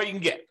 this is what you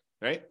can get,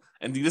 right?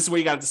 And this is what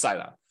you got to decide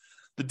on.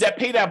 The debt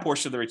pay down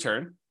portion of the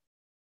return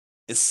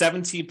is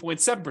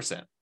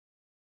 17.7%.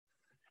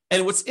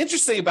 And what's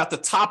interesting about the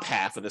top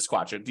half of this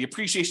quadrant, the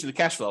appreciation of the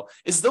cash flow,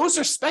 is those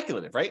are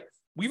speculative, right?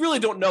 We really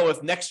don't know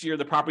if next year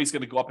the property is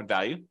going to go up in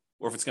value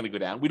or if it's going to go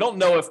down. We don't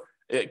know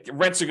if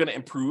rents are going to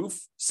improve,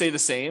 stay the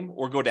same,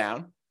 or go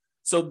down.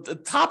 So the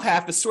top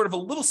half is sort of a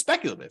little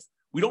speculative.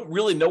 We don't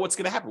really know what's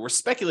going to happen. We're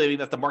speculating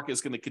that the market is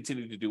going to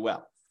continue to do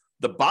well.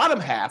 The bottom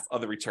half of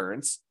the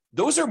returns,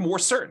 those are more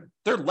certain.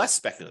 They're less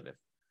speculative.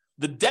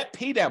 The debt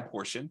pay down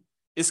portion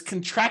is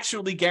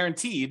contractually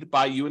guaranteed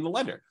by you and the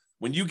lender.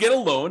 When you get a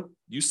loan,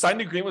 you sign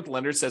an agreement with the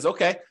lender that says,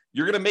 okay,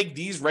 you're going to make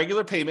these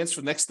regular payments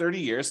for the next 30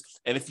 years.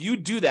 And if you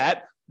do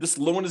that, this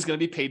loan is going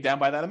to be paid down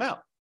by that amount.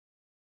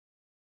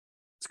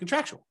 It's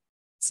contractual.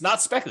 It's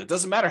not speculative. It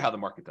doesn't matter how the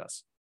market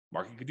does.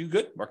 Market could do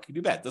good, market could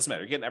do bad. It doesn't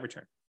matter. You're getting that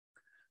return.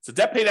 So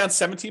debt pay down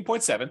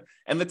 17.7,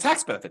 and the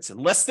tax benefits,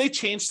 unless they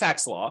change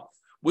tax law,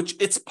 which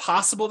it's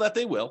possible that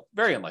they will,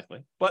 very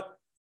unlikely, but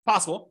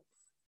possible,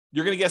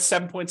 you're going to get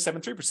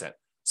 7.73%.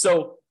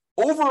 So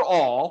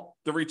overall,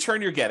 the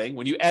return you're getting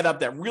when you add up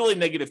that really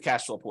negative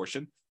cash flow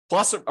portion,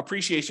 plus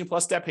appreciation,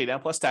 plus debt pay down,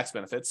 plus tax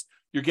benefits,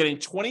 you're getting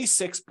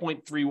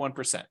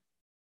 26.31%.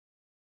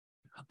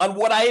 On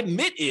what I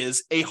admit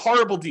is a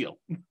horrible deal.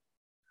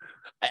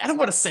 I don't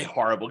want to say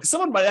horrible because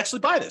someone might actually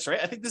buy this, right?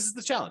 I think this is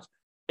the challenge.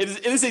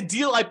 It is a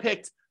deal I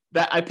picked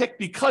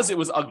because it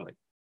was ugly.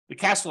 The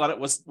cash flow on it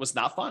was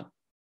not fun.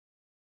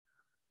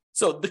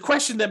 So the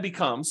question then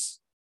becomes,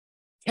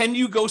 can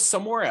you go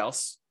somewhere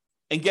else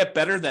and get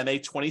better than a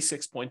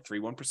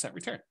 26.31%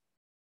 return?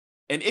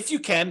 And if you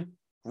can,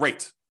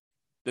 great.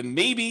 Then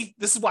maybe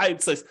this is why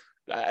it says,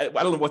 I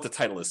don't know what the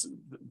title is,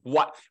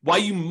 why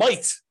you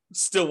might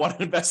still want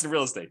to invest in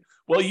real estate.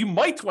 Well, you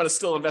might want to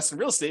still invest in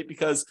real estate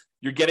because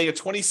you're getting a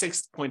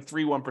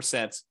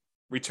 26.31%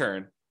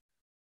 return,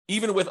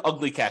 even with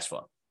ugly cash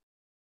flow.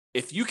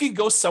 If you can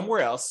go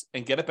somewhere else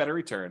and get a better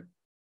return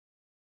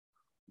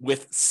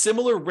with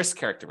similar risk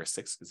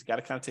characteristics, because you got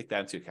to kind of take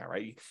that into account,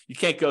 right? You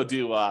can't go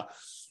do, I'm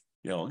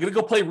going to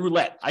go play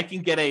roulette. I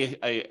can get a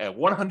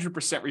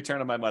 100%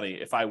 return on my money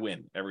if I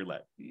win at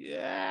roulette.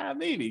 Yeah,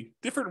 maybe.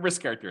 Different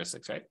risk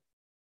characteristics, right?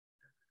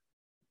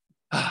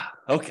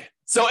 Okay.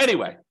 So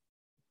anyway,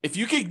 if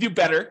you can do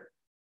better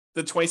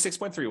than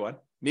 26.31,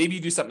 maybe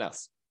you do something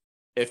else.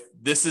 If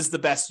this is the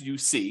best you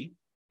see,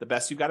 the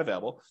best you've got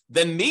available,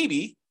 then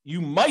maybe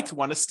you might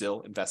want to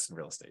still invest in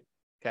real estate.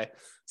 Okay.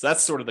 So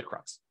that's sort of the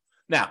crux.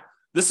 Now,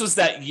 this was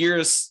that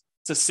years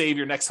to save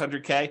your next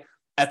 100K.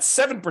 At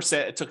 7%,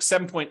 it took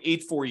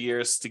 7.84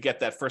 years to get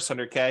that first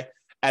 100K.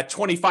 At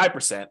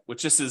 25%,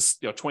 which this is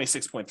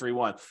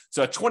 26.31.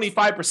 So at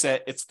 25%,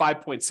 it's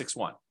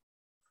 5.61.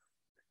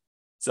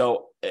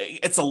 So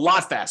it's a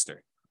lot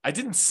faster. I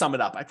didn't sum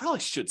it up. I probably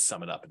should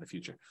sum it up in the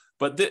future.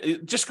 But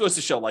it just goes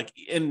to show, like,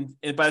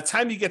 by the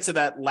time you get to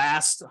that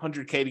last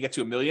 100K to get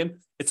to $1 million,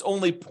 it's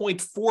only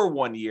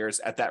 0.41 years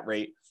at that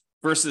rate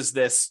versus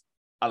this,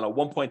 I don't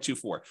know,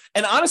 1.24.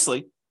 And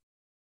honestly,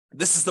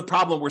 This is the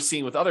problem we're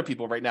seeing with other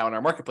people right now in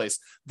our marketplace.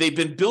 They've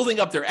been building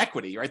up their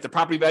equity, right? The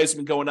property values have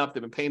been going up.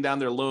 They've been paying down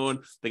their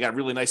loan. They got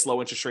really nice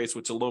low interest rates,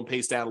 which the loan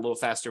pays down a little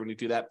faster when you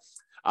do that.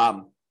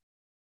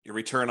 Your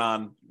return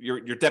on your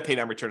debt pay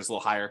down return is a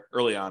little higher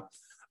early on.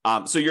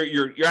 So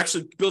you're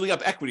actually building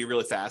up equity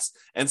really fast.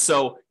 And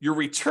so your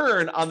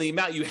return on the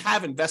amount you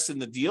have invested in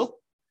the deal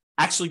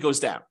actually goes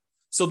down.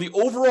 So the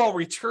overall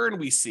return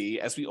we see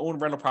as we own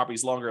rental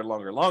properties longer and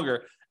longer and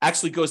longer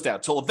actually goes down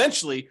till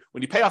eventually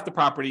when you pay off the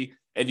property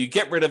and you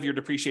get rid of your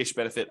depreciation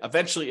benefit,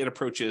 eventually it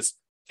approaches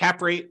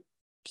cap rate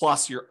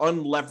plus your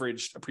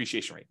unleveraged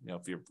appreciation rate.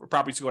 If your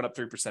property's going up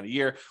 3% a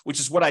year, which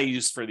is what I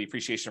use for the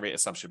appreciation rate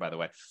assumption, by the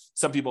way.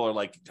 Some people are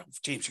like,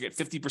 James, you get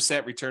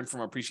 50% return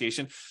from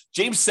appreciation.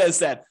 James says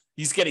that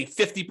he's getting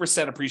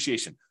 50%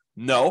 appreciation.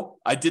 No,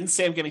 I didn't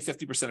say I'm getting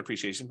 50%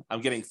 appreciation.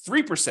 I'm getting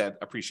 3%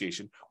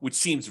 appreciation, which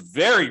seems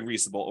very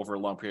reasonable over a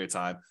long period of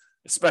time,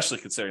 especially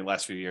considering the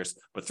last few years.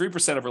 But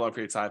 3% over a long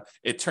period of time,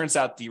 it turns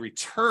out the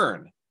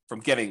return from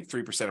getting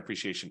 3%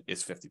 appreciation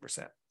is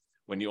 50%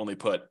 when you only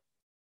put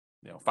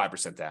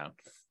 5% down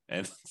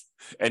and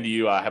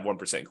you have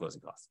 1% in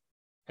closing costs.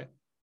 Okay.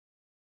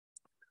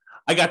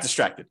 I got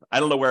distracted.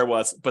 I don't know where it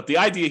was, but the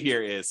idea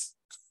here is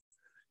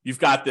you've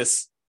got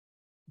this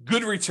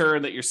good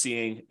return that you're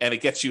seeing, and it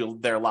gets you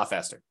there a lot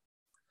faster.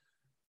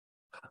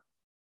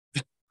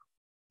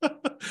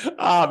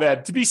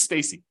 Man, to be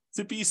spacey.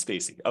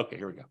 Okay,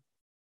 here we go.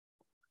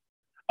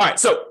 All right,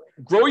 so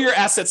grow your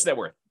assets net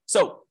worth.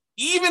 So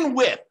even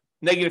with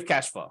negative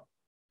cash flow,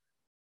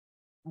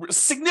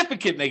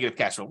 significant negative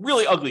cash flow,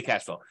 really ugly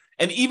cash flow,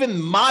 and even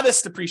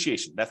modest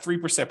depreciation, that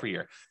 3% per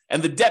year,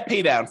 and the debt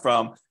pay down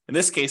from, in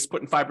this case,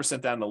 putting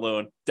 5% down the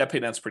loan, debt pay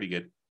down is pretty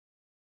good.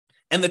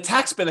 And the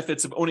tax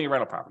benefits of owning a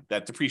rental property,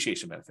 that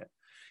depreciation benefit,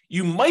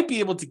 you might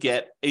be able to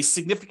get a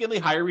significantly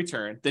higher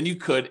return than you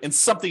could in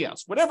something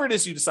else. Whatever it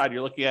is you decide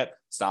you're looking at,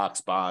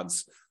 stocks,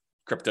 bonds,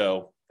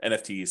 crypto,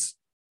 NFTs,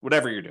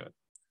 whatever you're doing.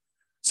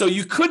 So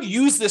you could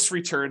use this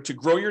return to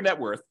grow your net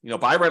worth,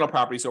 buy rental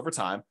properties over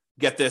time,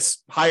 get this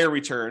higher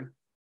return,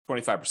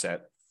 25%.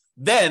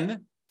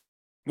 Then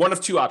one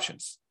of two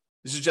options.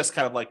 This is just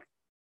kind of like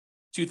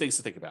two things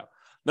to think about.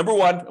 Number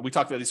one, and we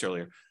talked about these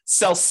earlier,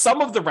 sell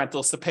some of the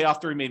rentals to pay off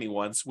the remaining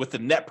ones with the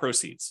net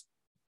proceeds.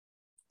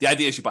 The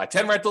idea is you buy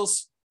 10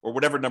 rentals or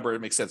whatever number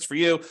makes sense for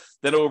you.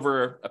 Then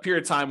over a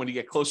period of time, when you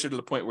get closer to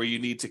the point where you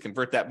need to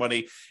convert that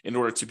money in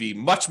order to be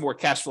much more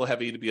cash flow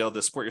heavy, to be able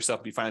to support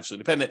yourself and be financially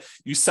independent,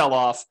 you sell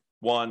off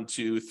 1,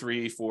 2,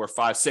 3, 4,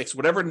 5, 6,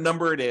 whatever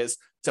number it is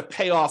to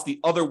pay off the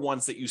other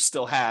ones that you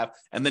still have.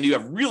 And then you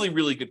have really,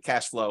 really good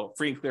cash flow,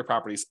 free and clear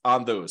properties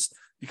on those.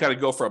 You kind of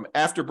go from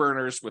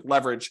afterburners with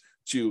leverage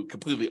to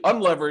completely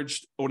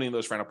unleveraged, owning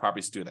those rental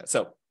properties to do that.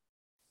 So,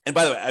 and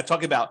by the way, I'm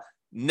talking about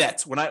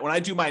net. When I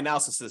do my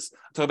analysis,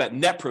 I'm talking about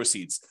net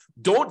proceeds.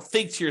 Don't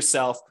think to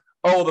yourself,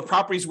 oh, the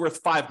property's worth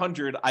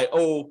 500, I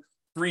owe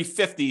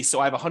 350, so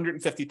I have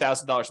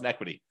 $150,000 in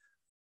equity.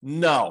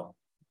 No,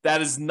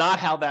 that is not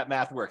how that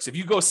math works. If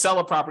you go sell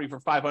a property for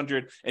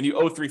 500 and you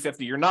owe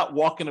 350, you're not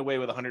walking away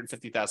with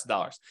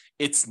 $150,000.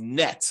 It's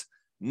net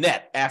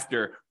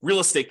after real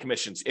estate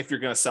commissions. If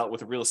you're going to sell it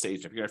with a real estate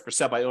agent, if you're going to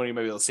sell by owning,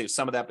 maybe they'll save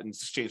some of that in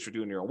exchange for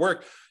doing your own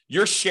work.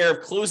 Your share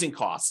of closing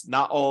costs,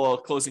 not all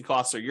closing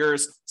costs are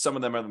yours. Some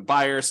of them are the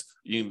buyers.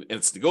 And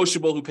it's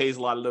negotiable who pays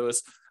a lot of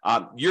those.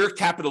 Your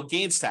capital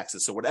gains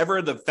taxes. So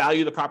whatever the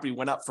value of the property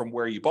went up from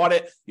where you bought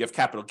it, you have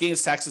capital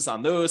gains taxes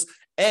on those.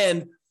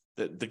 And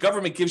the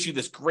government gives you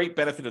this great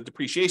benefit of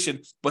depreciation,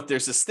 but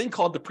there's this thing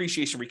called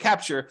depreciation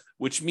recapture,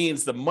 which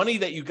means the money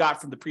that you got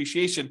from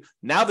depreciation,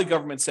 now the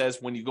government says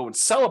when you go and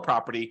sell a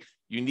property,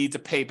 you need to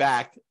pay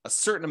back a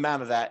certain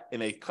amount of that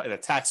in a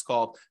tax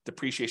called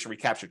depreciation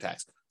recapture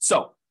tax.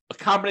 So a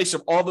combination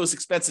of all those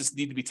expenses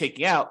need to be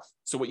taken out.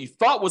 So what you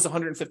thought was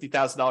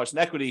 $150,000 in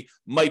equity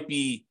might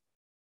be,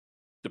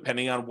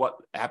 depending on what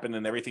happened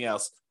and everything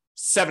else,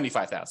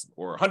 $75,000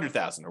 or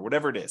 $100,000 or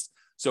whatever it is.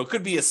 So it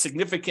could be a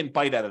significant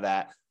bite out of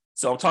that.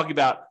 So I'm talking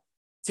about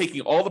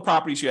taking all the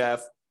properties you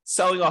have,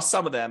 selling off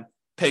some of them,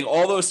 paying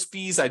all those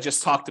fees I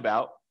just talked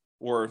about,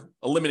 or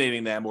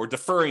eliminating them or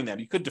deferring them.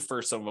 You could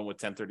defer some of them with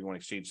 1031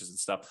 exchanges and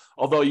stuff,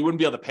 although you wouldn't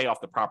be able to pay off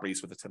the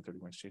properties with a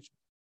 1031 exchange.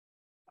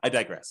 I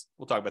digress.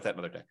 We'll talk about that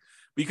another day.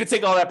 But you could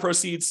take all that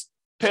proceeds,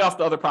 pay off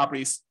the other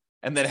properties,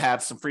 and then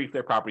have some free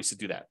clear properties to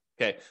do that.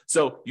 Okay.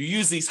 So you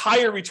use these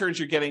higher returns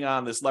you're getting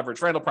on this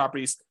leveraged rental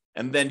properties,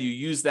 and then you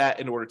use that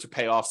in order to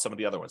pay off some of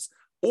the other ones.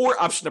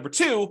 Or option number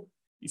two,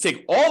 you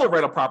take all the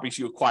rental properties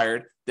you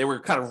acquired, they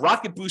were kind of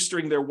rocket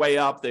boostering their way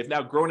up. They've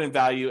now grown in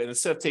value. And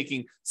instead of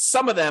taking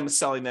some of them,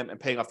 selling them and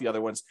paying off the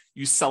other ones,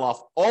 you sell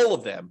off all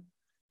of them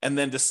and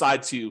then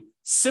decide to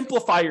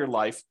simplify your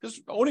life,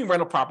 because owning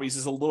rental properties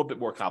is a little bit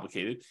more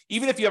complicated.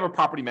 Even if you have a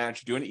property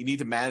manager doing it, you need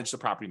to manage the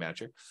property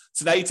manager.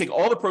 So now you take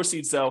all the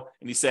proceeds though,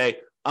 and you say,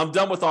 I'm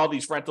done with all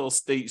these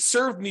rentals. They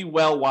served me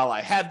well while I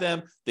had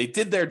them. They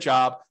did their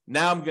job.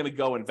 Now I'm going to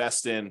go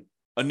invest in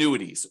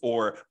annuities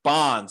or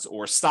bonds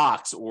or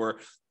stocks or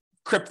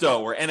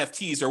crypto or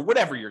NFTs or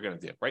whatever you're going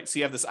to do, right? So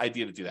you have this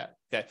idea to do that,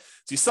 okay?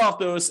 So you sell off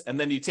those, and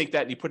then you take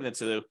that and you put it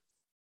into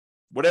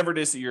whatever it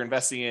is that you're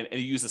investing in, and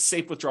you use a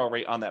safe withdrawal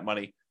rate on that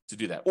money to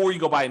do that. Or you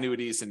go buy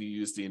annuities and you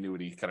use the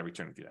annuity kind of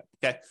return to do that.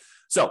 Okay.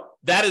 So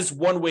that is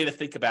one way to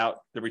think about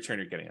the return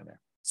you're getting on there.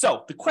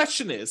 So the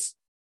question is,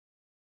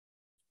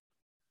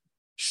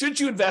 should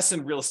you invest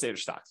in real estate or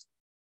stocks?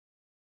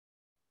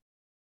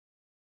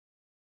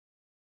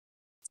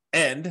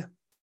 And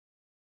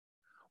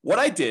what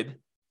I did,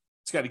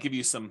 it's got to give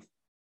you some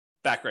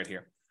background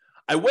here.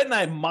 I went and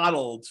I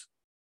modeled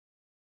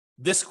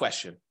this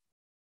question.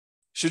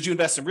 Should you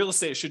invest in real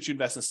estate or should you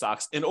invest in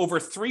stocks in over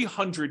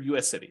 300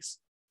 US cities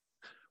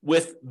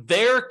with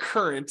their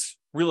current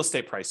real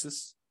estate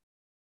prices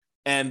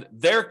and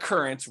their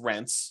current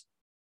rents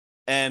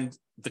and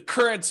the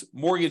current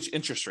mortgage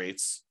interest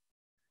rates.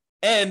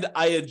 And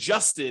I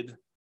adjusted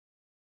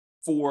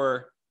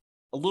for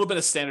a little bit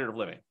of standard of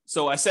living.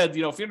 So I said, if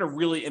you're in a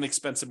really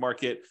inexpensive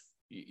market,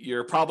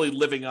 you're probably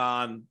living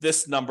on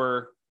this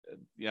number,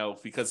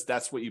 because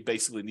that's what you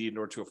basically need in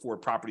order to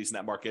afford properties in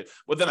that market.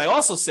 But then I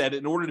also said,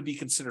 in order to be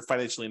considered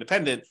financially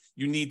independent,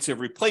 you need to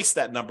replace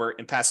that number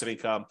in passive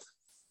income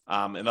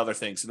and other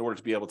things in order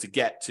to be able to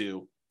get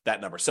to that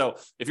number. So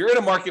if you're in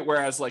a market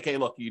where I was like, hey,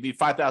 look, you need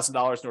 $5,000 in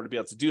order to be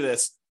able to do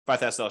this,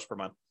 $5,000 per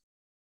month,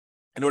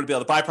 in order to be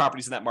able to buy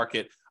properties in that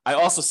market, I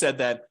also said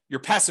that your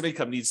passive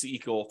income needs to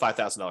equal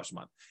 $5,000 a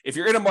month. If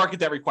you're in a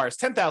market that requires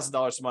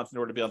 $10,000 a month in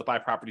order to be able to buy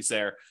properties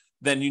there,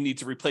 then you need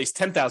to replace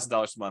 $10,000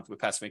 a month with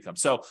passive income.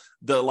 So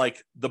the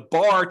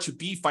bar to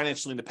be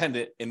financially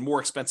independent in more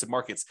expensive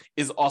markets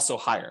is also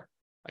higher.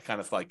 I kind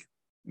of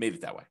made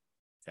it that way.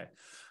 Okay.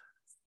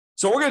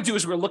 So what we're going to do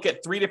is we're going to look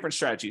at 3 different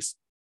strategies.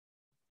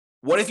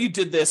 What if you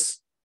did this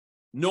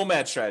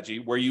nomad strategy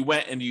where you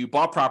went and you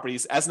bought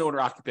properties as an owner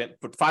occupant,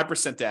 put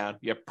 5% down,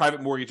 you have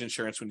private mortgage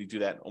insurance when you do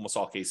that in almost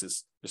all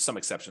cases. There's some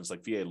exceptions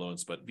like VA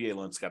loans, but VA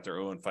loans got their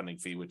own funding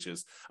fee, which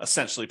is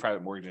essentially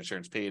private mortgage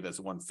insurance paid as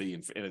one fee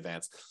in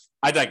advance.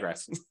 I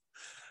digress.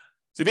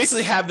 So you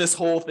basically have this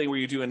whole thing where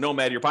you do a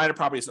nomad, you're buying a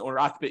property as an owner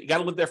occupant, you got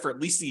to live there for at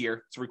least a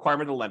year. It's a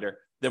requirement of the lender.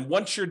 Then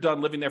once you're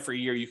done living there for a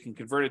year, you can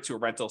convert it to a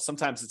rental.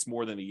 Sometimes it's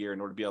more than a year in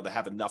order to be able to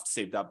have enough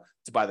saved up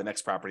to buy the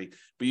next property.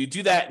 But you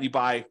do that and you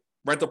buy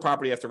rental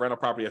property after rental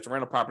property after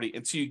rental property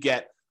until you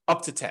get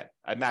up to 10.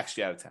 I maxed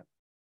you out of 10.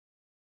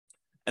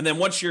 And then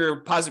once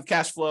you're positive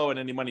cash flow and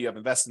any money you have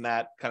invested in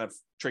that kind of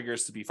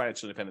triggers to be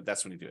financially independent,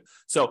 that's when you do it.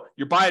 So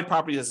you're buying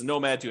property as a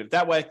nomad, doing it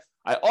that way.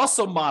 I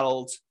also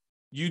modeled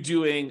you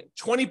doing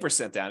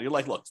 20% down. You're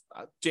like, look,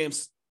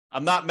 James,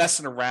 I'm not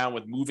messing around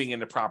with moving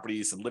into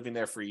properties and living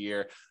there for a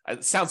year.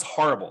 It sounds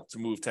horrible to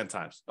move 10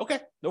 times. Okay,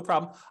 no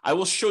problem. I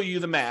will show you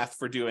the math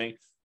for doing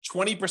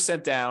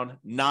 20% down,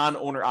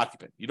 non-owner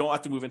occupant. You don't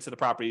have to move into the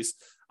properties.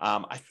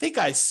 I think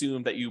I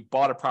assumed that you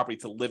bought a property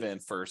to live in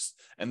first,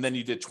 and then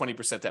you did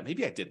 20% down.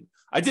 Maybe I didn't.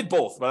 I did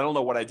both, but I don't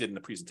know what I did in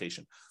the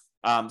presentation.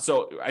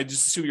 So I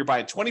just assume you're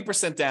buying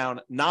 20%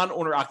 down,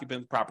 non-owner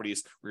occupant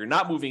properties where you're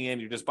not moving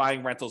in, you're just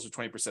buying rentals with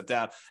 20%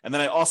 down. And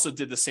then I also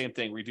did the same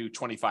thing where you do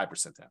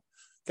 25% down.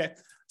 Okay.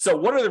 So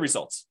what are the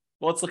results?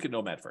 Well, let's look at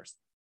Nomad first.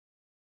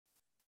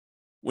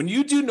 When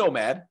you do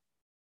Nomad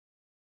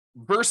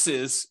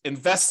versus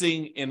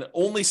investing in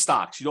only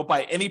stocks, you don't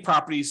buy any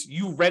properties,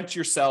 you rent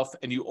yourself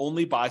and you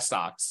only buy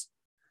stocks.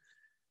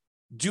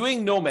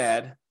 Doing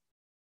Nomad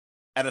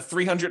at a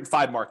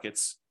 305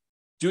 markets,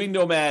 doing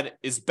Nomad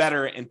is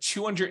better in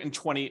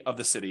 220 of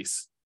the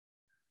cities.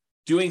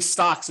 Doing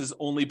stocks is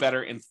only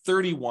better in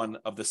 31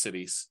 of the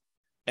cities.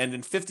 And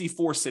in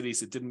 54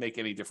 cities, it didn't make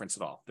any difference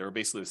at all. They were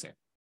basically the same.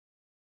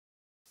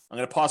 I'm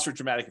going to pause for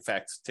dramatic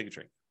effect. Take a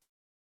drink.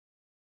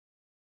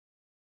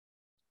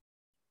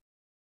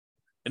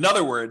 In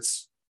other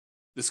words,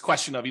 this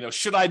question of,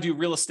 should I do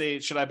real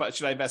estate? Should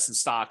I invest in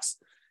stocks?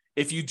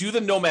 If you do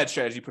the Nomad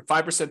strategy, put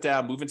 5%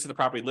 down, move into the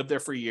property, live there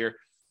for a year,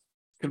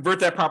 convert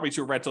that property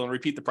to a rental and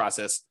repeat the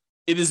process,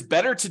 it is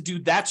better to do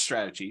that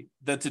strategy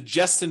than to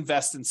just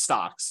invest in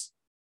stocks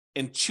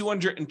in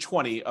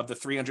 220 of the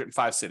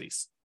 305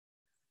 cities.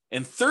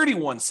 In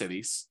 31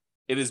 cities,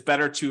 it is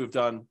better to have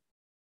done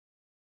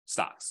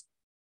stocks.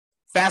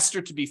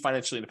 Faster to be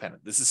financially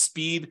independent. This is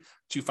speed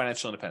to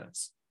financial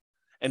independence.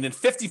 And in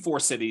 54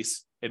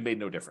 cities, it made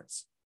no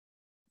difference.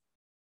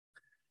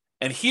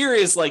 And here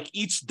is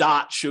each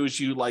dot shows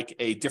you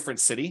a different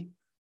city.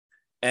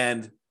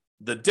 And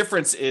the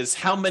difference is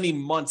how many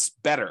months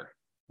better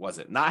was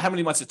it? Not how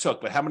many months it took,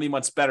 but how many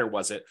months better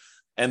was it?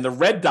 And the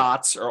red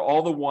dots are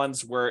all the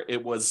ones where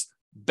it was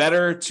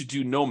better to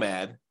do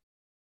Nomad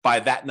by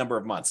that number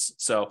of months.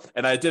 So,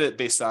 and I did it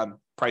based on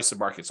price of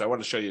market. So I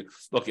want to show you,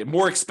 look, in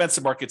more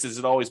expensive markets, is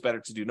it always better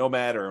to do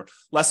Nomad, or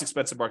less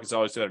expensive markets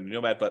always better to do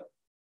Nomad? But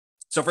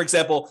so for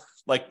example,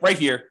 right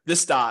here,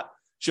 this dot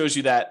shows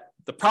you that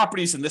the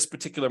properties in this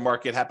particular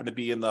market happen to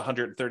be in the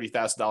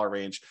 $130,000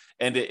 range.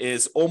 And it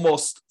is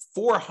almost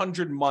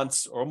 400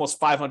 months or almost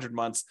 500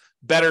 months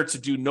better to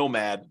do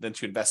Nomad than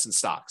to invest in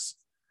stocks.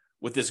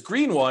 With this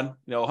green one,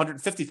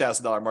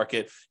 $150,000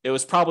 market, it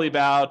was probably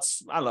about,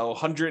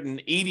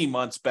 180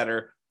 months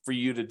better for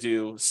you to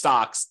do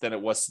stocks than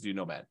it was to do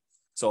Nomad.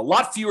 So a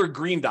lot fewer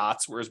green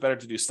dots, where it's better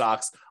to do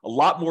stocks, a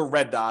lot more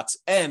red dots.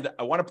 And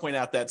I want to point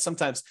out that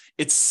sometimes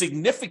it's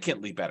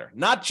significantly better,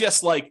 not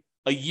just like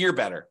a year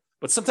better,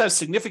 but sometimes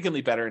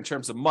significantly better in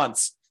terms of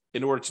months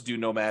in order to do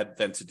Nomad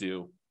than to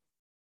do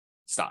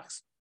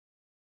stocks.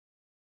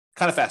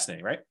 Kind of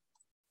fascinating, right?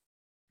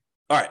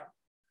 All right.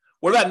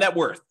 What about net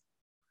worth?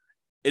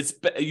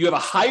 You have a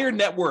higher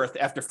net worth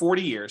after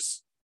 40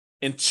 years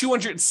in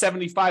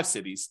 275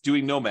 cities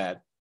doing Nomad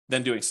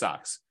than doing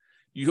stocks.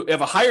 You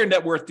have a higher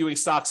net worth doing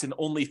stocks in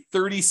only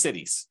 30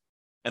 cities.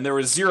 And there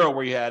was 0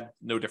 where you had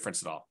no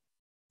difference at all.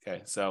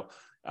 Okay. So,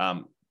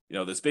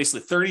 there's basically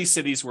 30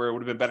 cities where it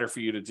would have been better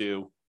for you to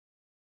do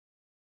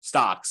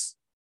stocks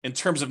in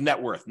terms of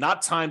net worth,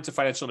 not time to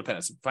financial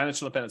independence.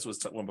 Financial independence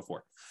was one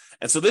before.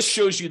 And so this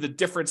shows you the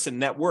difference in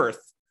net worth.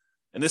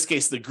 In this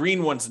case, the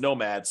green one's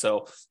Nomad.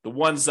 So the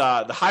ones,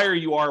 the higher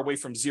you are away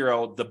from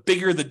 0, the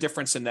bigger the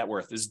difference in net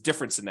worth is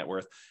difference in net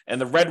worth. And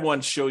the red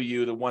ones show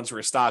you the ones where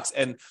are stocks.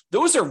 And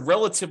those are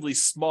relatively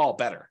small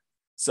better.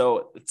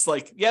 So it's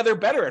like, yeah, they're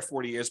better at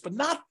 40 years, but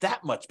not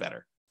that much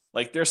better.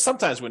 Like there's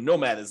sometimes when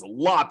Nomad is a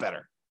lot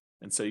better.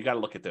 And so you got to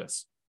look at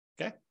this.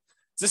 Okay.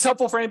 Is this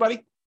helpful for anybody?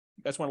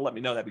 You guys want to let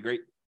me know? That'd be great.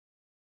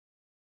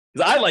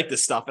 Because I like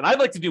this stuff and I'd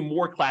like to do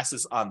more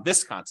classes on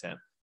this content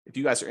if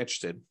you guys are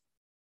interested.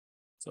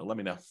 So let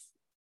me know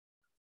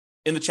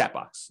in the chat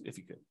box, if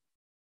you could,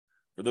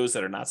 for those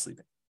that are not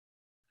sleeping.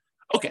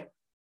 Okay.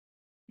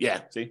 Yeah,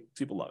 see,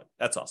 people love it.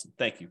 That's awesome.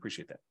 Thank you.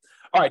 Appreciate that.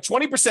 All right,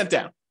 20%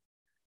 down.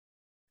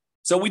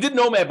 So we did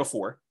Nomad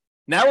before.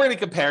 Now we're going to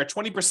compare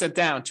 20%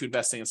 down to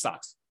investing in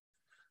stocks.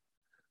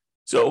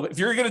 So if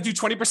you're going to do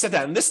 20%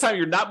 down, and this time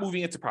you're not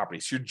moving into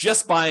properties, you're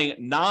just buying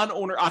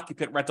non-owner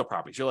occupant rental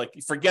properties. You're like,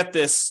 forget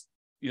this,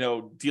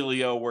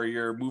 dealio where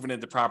you're moving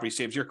into properties,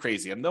 James, you're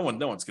crazy. And no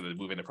one's going to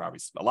move into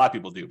properties. A lot of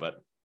people do,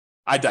 but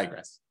I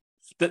digress.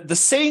 The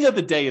saying of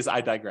the day is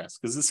I digress,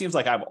 because it seems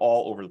like I'm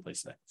all over the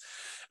place today.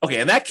 Okay,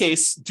 in that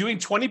case, doing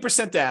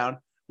 20% down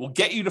will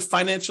get you to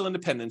financial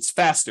independence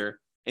faster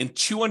in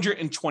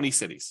 220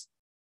 cities.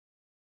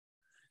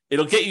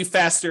 It'll get you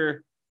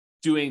faster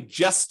doing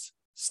just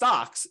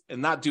stocks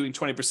and not doing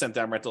 20%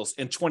 down rentals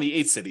in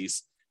 28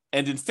 cities.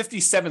 And in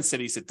 57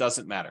 cities, it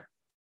doesn't matter.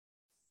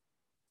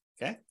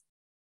 Okay.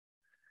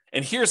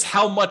 And here's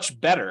how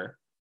much better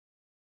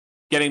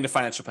getting to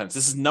financial independence.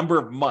 This is number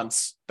of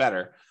months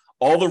better.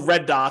 All the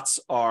red dots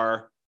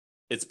are,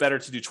 it's better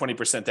to do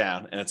 20%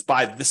 down, and it's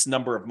by this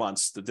number of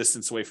months, the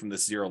distance away from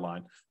this 0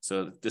 line.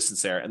 So the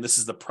distance there. And this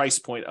is the price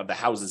point of the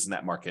houses in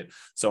that market.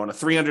 So on a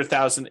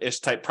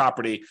 300,000-ish type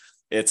property,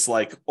 it's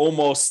like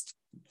almost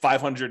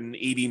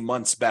 580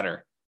 months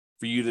better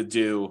for you to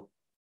do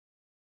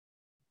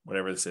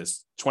whatever this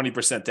is,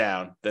 20%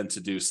 down than to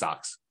do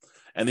stocks.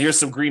 And here's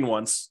some green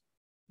ones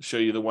to show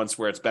you the ones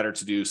where it's better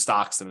to do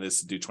stocks than it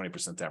is to do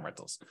 20% down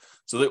rentals.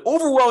 So the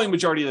overwhelming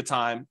majority of the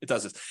time it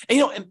does this.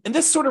 And and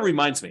this sort of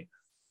reminds me,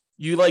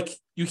 you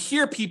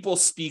hear people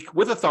speak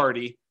with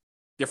authority,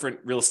 different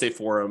real estate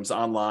forums,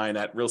 online,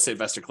 at real estate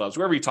investor clubs,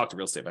 wherever you talk to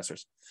real estate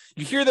investors.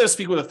 You hear them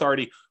speak with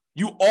authority.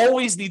 You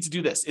always need to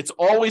do this. It's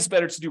always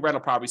better to do rental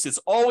properties. It's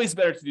always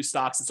better to do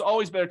stocks. It's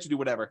always better to do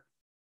whatever.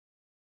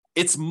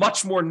 It's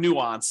much more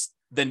nuanced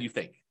than you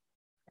think,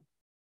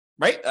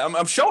 right?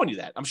 I'm showing you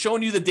that. I'm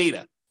showing you the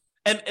data.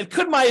 And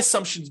could my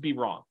assumptions be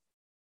wrong?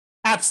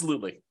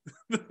 Absolutely.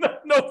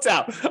 No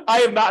doubt. I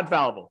am not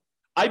infallible.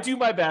 I do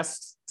my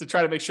best to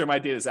try to make sure my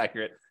data is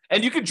accurate.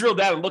 And you can drill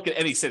down and look at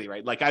any city,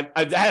 right? Like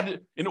I've had,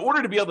 in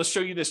order to be able to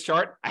show you this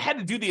chart, I had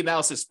to do the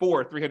analysis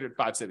for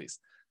 305 cities.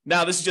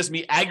 Now, this is just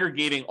me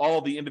aggregating all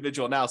the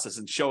individual analysis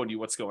and showing you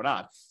what's going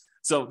on.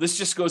 So this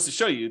just goes to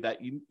show you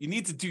that you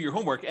need to do your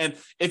homework. And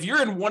if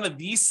you're in one of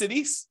these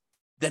cities,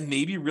 then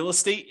maybe real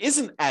estate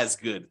isn't as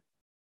good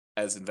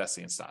as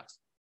investing in stocks,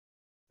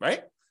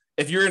 right?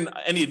 If you're in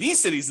any of these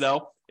cities,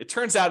 though, it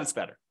turns out it's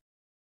better.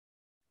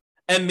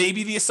 And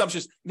maybe the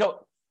assumptions,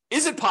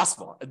 is it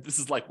possible? This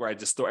is like where I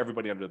just throw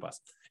everybody under the bus.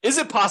 Is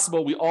it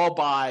possible we all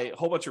buy a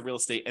whole bunch of real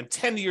estate and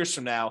 10 years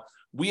from now,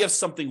 we have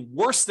something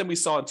worse than we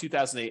saw in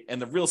 2008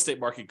 and the real estate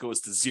market goes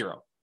to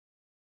 0?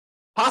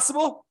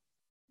 Possible?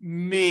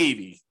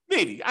 Maybe.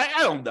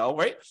 I don't know,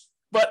 right?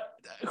 But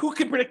who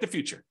can predict the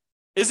future?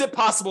 Is it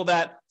possible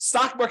that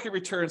stock market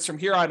returns from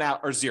here on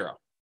out are 0?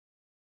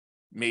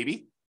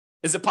 Maybe.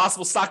 Is it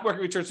possible stock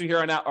market returns from here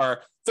on out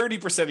are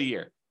 30% a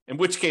year? In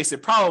which case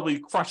it probably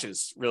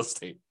crushes real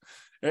estate.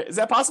 Is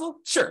that possible?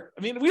 Sure.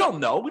 I mean, we don't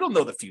know. We don't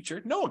know the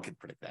future. No one can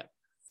predict that.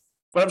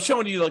 But I'm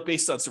showing you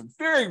based on some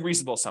very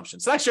reasonable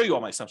assumptions. So I show you all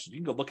my assumptions. You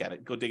can go look at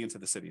it, go dig into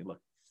the city and look.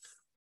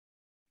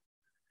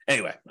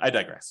 Anyway, I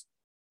digress.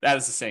 That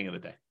is the saying of the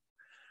day.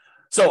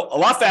 So a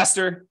lot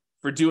faster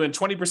for doing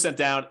 20%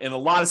 down in a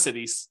lot of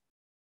cities,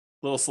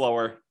 a little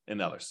slower in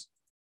others.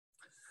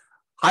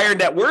 Higher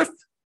net worth.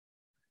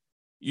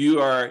 You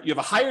have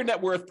a higher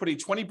net worth putting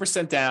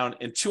 20% down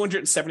in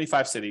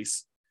 275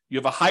 cities. You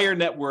have a higher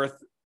net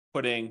worth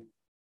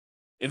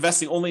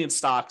investing only in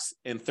stocks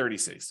in 30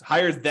 cities,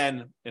 higher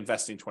than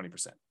investing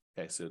 20%.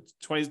 Okay, so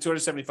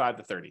 275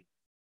 to 30.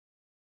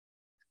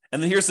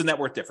 And then here's the net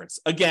worth difference.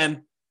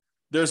 Again,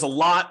 there's a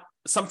lot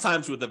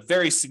sometimes with a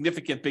very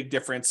significant big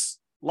difference,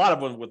 a lot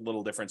of them with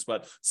little difference,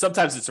 but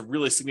sometimes it's a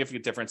really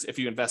significant difference if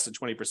you invest in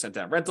 20%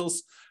 down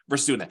rentals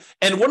versus doing that.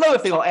 And one other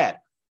thing I'll add,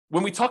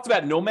 when we talked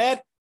about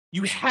Nomad,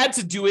 you had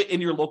to do it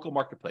in your local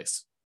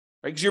marketplace,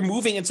 right? Because you're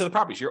moving into the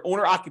properties, you're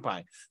owner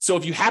occupying. So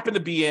if you happen to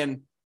be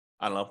in,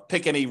 I don't know,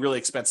 pick any really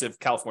expensive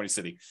California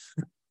city,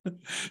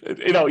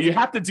 you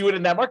have to do it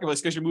in that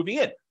marketplace because you're moving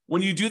in.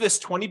 When you do this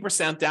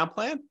 20% down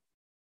plan,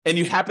 and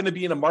you happen to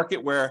be in a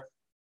market where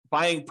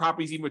buying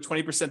properties even with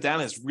 20% down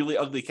has really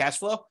ugly cash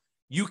flow,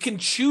 you can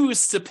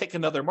choose to pick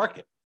another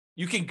market.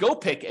 You can go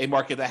pick a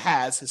market that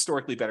has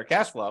historically better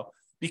cash flow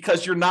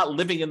because you're not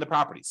living in the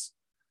properties.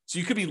 So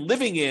you could be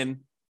living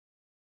in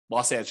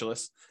Los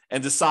Angeles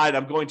and decide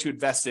I'm going to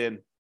invest in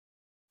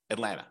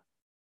Atlanta,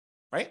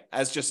 right?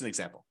 As just an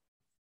example.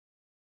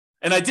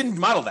 And I didn't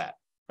model that,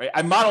 right?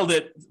 I modeled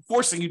it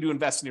forcing you to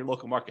invest in your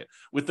local market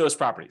with those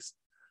properties.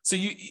 So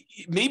you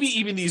maybe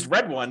even these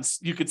red ones,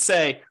 you could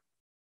say,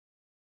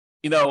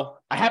 I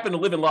happen to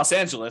live in Los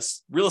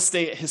Angeles. Real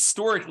estate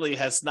historically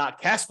has not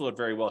cash flowed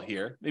very well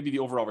here. Maybe the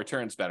overall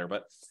return's better,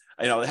 but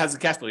it has a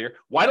cash flow here.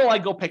 Why don't I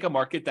go pick a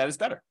market that is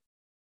better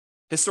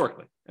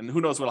historically? And who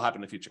knows what'll happen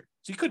in the future.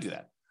 So you could do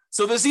that.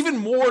 So there's even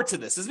more to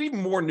this. There's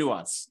even more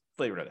nuance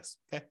flavor to this.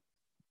 Okay.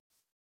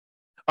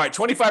 All right,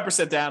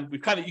 25% down.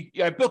 We've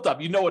I built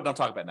up. You know what I'm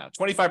talking about now.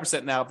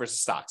 25% now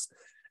versus stocks.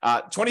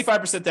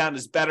 25% down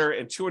is better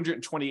in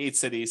 228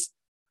 cities.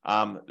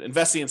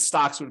 Investing in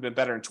stocks would have been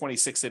better in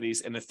 26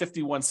 cities, and in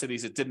 51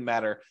 cities, it didn't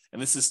matter.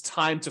 And this is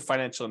time to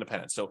financial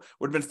independence. So it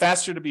would have been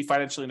faster to be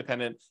financially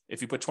independent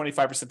if you put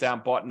 25%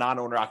 down, bought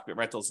non-owner occupant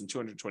rentals in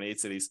 228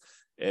 cities.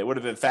 It would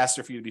have been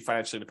faster for you to be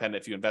financially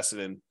independent if you invested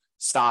in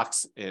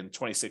stocks in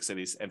 26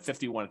 cities, and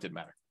 51, it didn't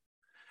matter.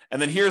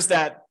 And then here's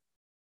that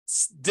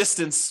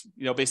distance,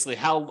 basically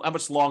how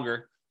much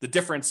longer the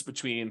difference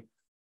between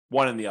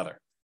one and the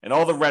other. And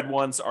all the red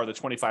ones are the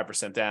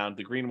 25% down.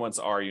 The green ones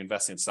are you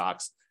investing in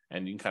stocks.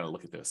 And you can kind of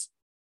look at this.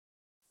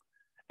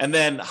 And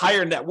then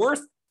higher net worth.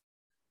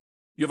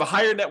 You have a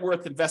higher net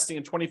worth investing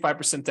in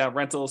 25% down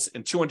rentals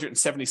in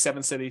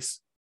 277 cities.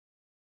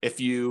 If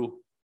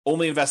you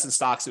only invest in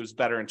stocks, it was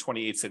better in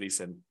 28 cities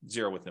and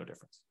 0 with no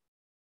difference.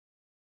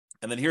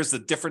 And then here's the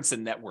difference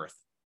in net worth.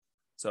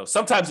 So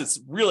sometimes it's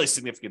really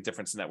significant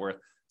difference in net worth.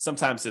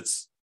 Sometimes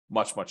it's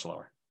much, much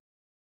lower.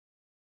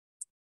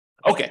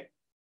 Okay.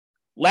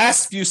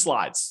 Last few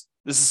slides.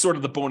 This is sort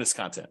of the bonus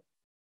content.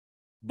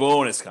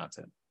 Bonus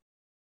content.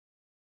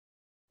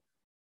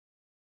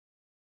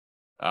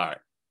 All right.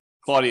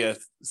 Claudia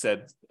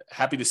said,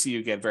 happy to see you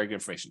again. Very good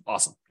information.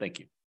 Awesome. Thank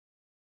you.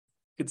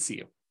 Good to see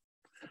you.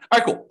 All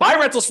right, cool. Buy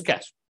rentals for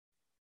cash.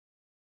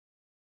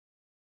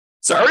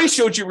 So I already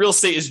showed you real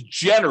estate is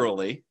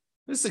generally,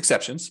 there's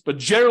exceptions, but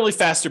generally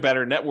faster,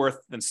 better net worth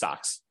than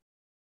stocks.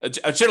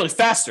 Generally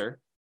faster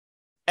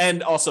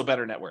and also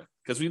better net worth.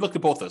 Because we looked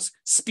at both those,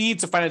 speed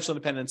to financial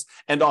independence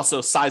and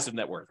also size of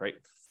net worth, right?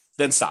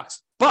 Than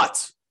stocks.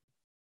 But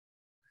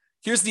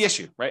here's the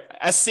issue, right?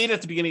 As stated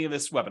at the beginning of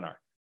this webinar,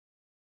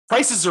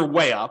 prices are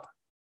way up,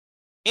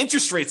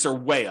 interest rates are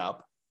way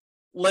up,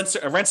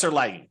 rents are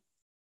lagging.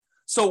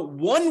 So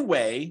one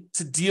way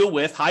to deal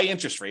with high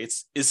interest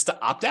rates is to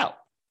opt out.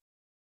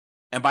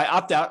 And by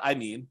opt out, I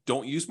mean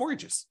don't use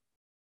mortgages.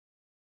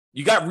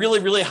 You got really,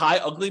 really high,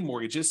 ugly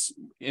mortgages,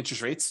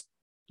 interest rates.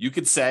 You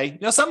could say,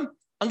 something,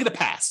 I'm going to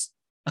pass.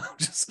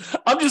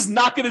 I'm just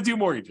not going to do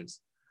mortgages.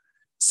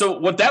 So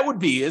what that would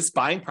be is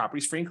buying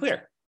properties free and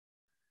clear.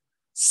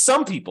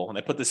 Some people, and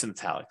I put this in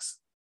italics,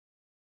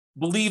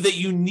 believe that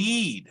you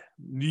need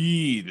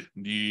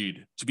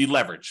to be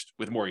leveraged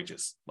with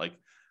mortgages. Like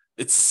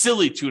it's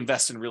silly to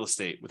invest in real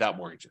estate without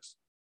mortgages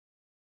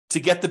to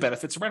get the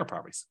benefits of rental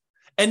properties.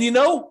 And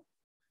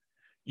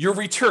your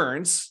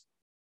returns,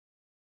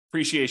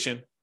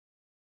 appreciation,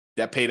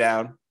 debt pay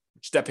down,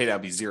 which debt pay down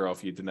would be 0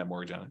 if you didn't have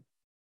mortgage on it,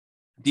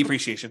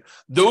 depreciation,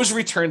 those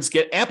returns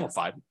get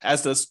amplified,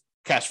 as does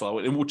cash flow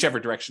in whichever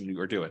direction you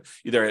are doing,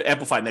 either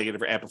amplify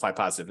negative or amplify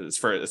positive as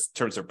far as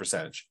terms of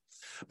percentage.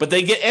 But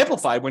they get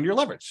amplified when you're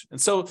leveraged. And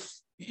so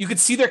you could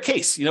see their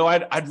case.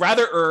 I'd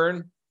rather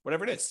earn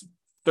whatever it is,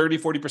 30,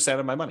 40%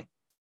 of my money.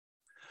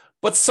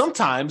 But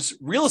sometimes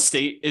real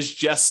estate is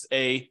just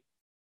a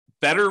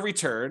better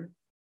return,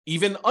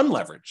 even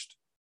unleveraged.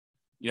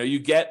 You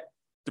get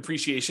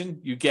depreciation,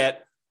 you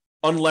get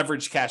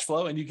unleveraged cash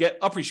flow, and you get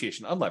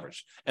appreciation,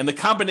 unleveraged. And the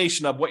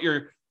combination of what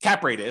your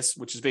cap rate is,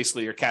 which is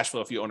basically your cash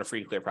flow if you own a free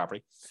and clear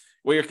property,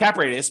 what your cap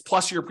rate is,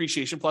 plus your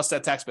appreciation, plus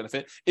that tax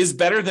benefit, is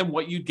better than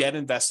what you'd get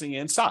investing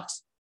in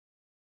stocks.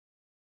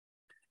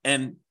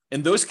 And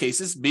in those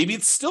cases, maybe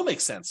it still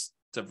makes sense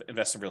to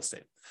invest in real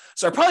estate.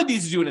 So I probably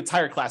need to do an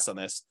entire class on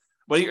this,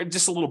 but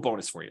just a little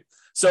bonus for you.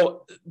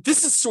 So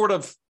this is sort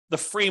of the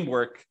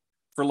framework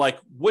for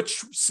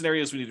which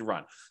scenarios we need to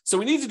run. So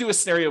we need to do a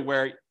scenario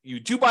where you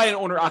do buy an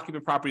owner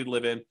occupant property to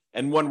live in,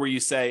 and one where you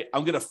say,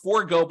 I'm going to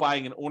forego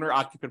buying an owner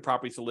occupant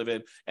property to live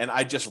in, and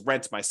I just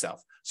rent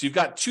myself. So you've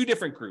got two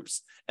different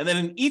groups. And then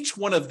in each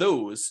one of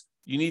those,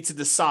 you need to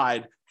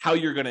decide how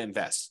you're going to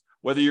invest,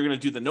 whether you're going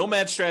to do the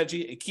nomad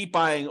strategy and keep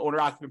buying owner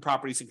occupant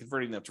properties and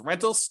converting them to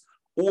rentals,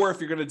 or if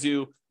you're going to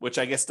do, which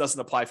I guess doesn't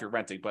apply if you're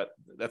renting, but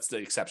that's the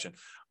exception.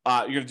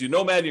 You're going to do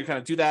nomad, you're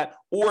going to do that.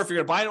 Or if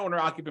you're going to buy an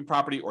owner-occupant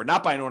property or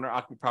not buy an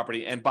owner-occupant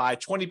property and buy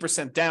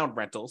 20% down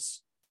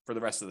rentals for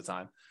the rest of the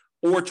time,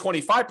 or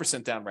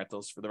 25% down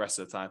rentals for the rest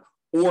of the time,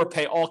 or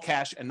pay all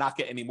cash and not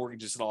get any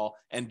mortgages at all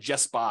and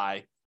just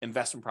buy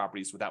investment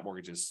properties without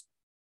mortgages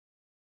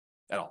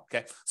at all,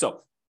 okay?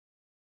 So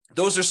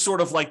those are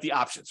sort of like the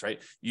options,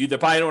 right? You either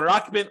buy an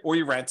owner-occupant or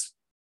you rent.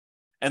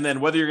 And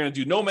then whether you're going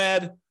to do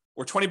nomad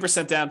or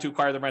 20% down to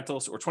acquire the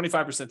rentals or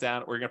 25%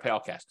 down, or you're going to pay all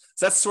cash.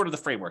 So that's sort of the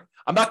framework.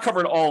 I'm not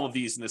covering all of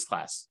these in this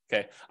class,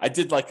 okay? I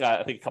did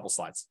I think a couple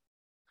slides.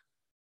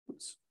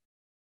 Oops.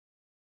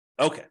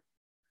 Okay.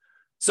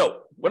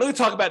 So what I'm going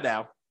to talk about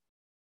now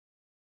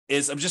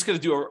is I'm just going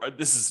to do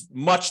this is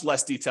much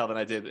less detail than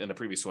I did in the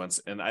previous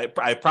ones. And I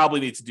probably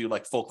need to do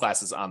like full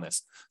classes on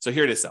this. So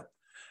here it is though.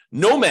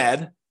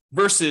 Nomad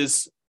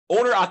versus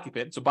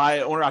owner-occupant, so buy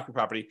an owner-occupant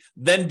property,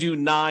 then do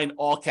 9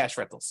 all-cash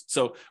rentals.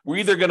 So we're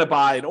either going to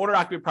buy an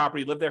owner-occupant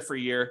property, live there for a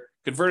year,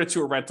 convert it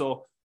to a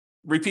rental,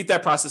 repeat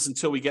that process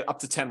until we get up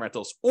to 10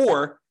 rentals,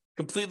 or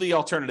completely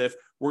alternative,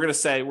 we're going to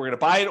say we're going to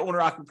buy an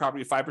owner-occupant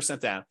property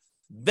 5% down,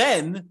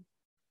 then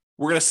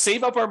we're going to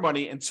save up our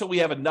money until we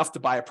have enough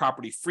to buy a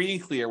property free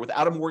and clear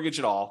without a mortgage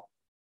at all.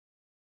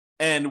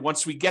 And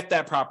once we get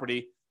that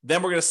property,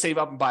 then we're going to save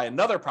up and buy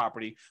another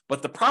property,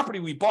 but the property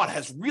we bought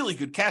has really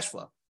good cash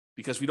flow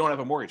because we don't have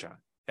a mortgage on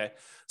it, okay?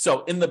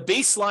 So in the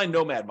baseline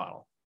nomad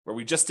model, where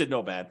we just did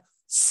nomad,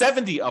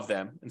 70 of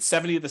them in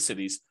 70 of the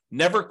cities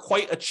never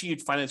quite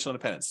achieved financial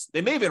independence.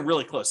 They may have been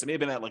really close. They may have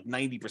been at like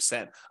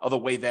 90% of the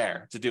way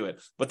there to do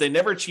it, but they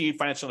never achieved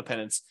financial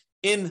independence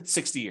in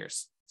 60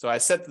 years. So I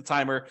set the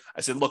timer.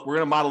 I said, look, we're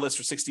going to model this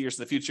for 60 years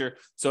in the future.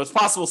 So it's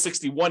possible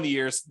 61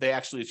 years they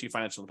actually achieve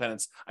financial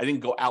independence. I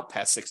didn't go out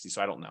past 60,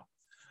 so I don't know.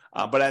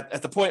 But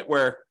at the point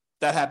where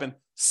that happened,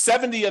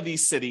 70 of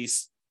these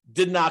cities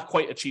did not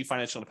quite achieve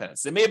financial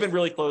independence. They may have been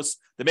really close.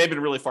 They may have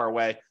been really far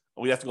away.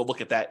 We have to go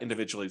look at that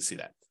individually to see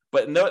that.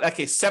 But in that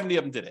case, 70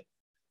 of them did it.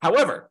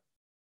 However,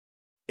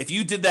 if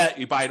you did that,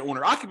 you buy an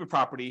owner-occupant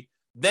property,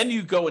 then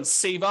you go and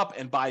save up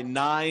and buy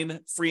 9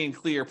 free and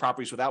clear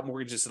properties without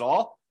mortgages at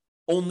all.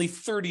 Only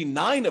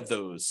 39 of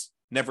those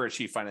never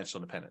achieved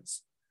financial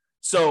independence.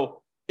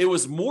 So it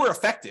was more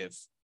effective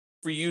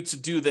for you to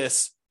do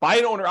this, buy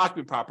an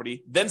owner-occupant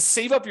property, then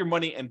save up your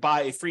money and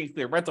buy a free and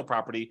clear rental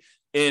property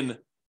in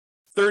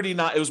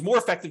 39. It was more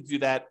effective to do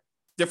that.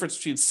 Difference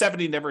between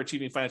 70 never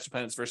achieving financial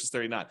independence versus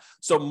 39.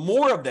 So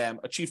more of them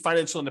achieve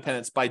financial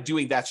independence by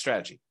doing that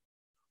strategy,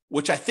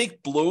 which I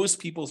think blows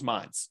people's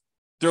minds.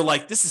 They're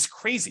like, this is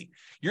crazy.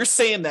 You're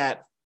saying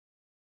that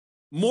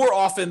more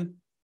often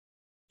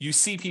you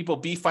see people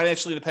be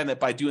financially independent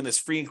by doing this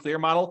free and clear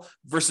model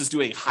versus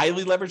doing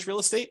highly leveraged real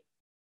estate?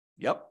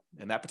 Yep,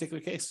 in that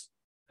particular case,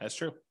 that's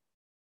true.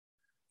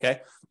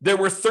 Okay, there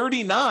were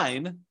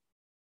 39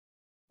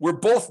 where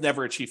both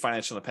never achieved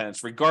financial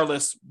independence,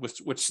 regardless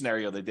which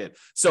scenario they did.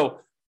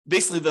 So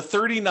basically the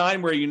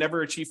 39 where you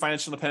never achieve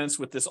financial independence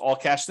with this all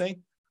cash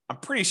thing, I'm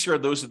pretty sure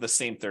those are the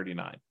same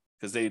 39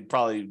 because they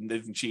probably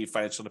didn't achieve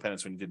financial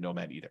independence when you did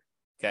nomad either.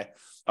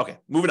 Okay,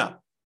 moving on.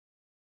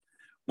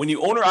 When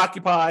you own or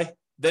occupy,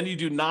 then you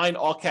do 9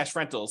 all cash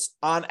rentals.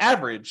 On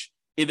average,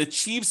 it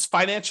achieves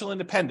financial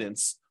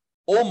independence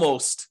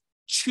almost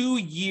 2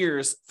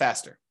 years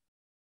faster.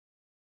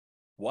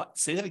 What?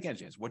 Say that again,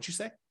 James. What'd you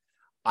say?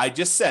 I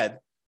just said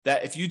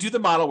that if you do the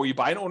model where you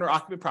buy an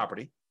owner-occupant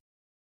property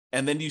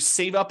and then you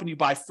save up and you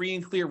buy free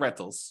and clear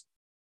rentals,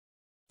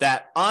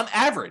 that on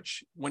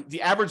average, when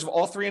the average of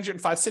all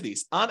 305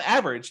 cities, on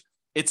average,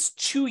 it's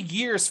 2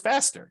 years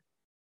faster,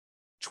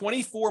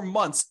 24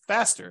 months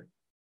faster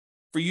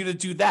for you to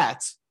do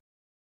that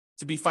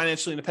to be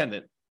financially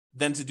independent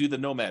than to do the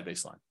nomad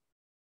baseline.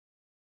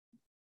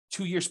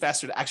 2 years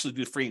faster to actually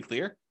do free and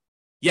clear?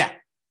 Yeah.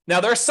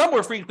 Now, there are some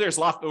where free and clear is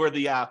where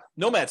the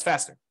nomad's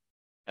faster.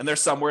 And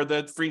there's some where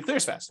the free and clear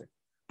is faster.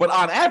 But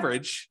on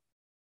average,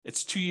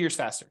 it's 2 years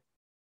faster.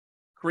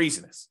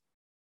 Craziness.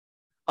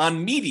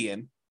 On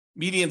median's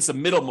the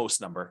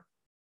middlemost number,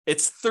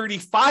 it's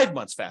 35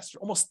 months faster,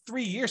 almost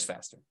 3 years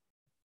faster.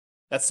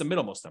 That's the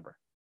middlemost number.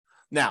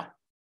 Now,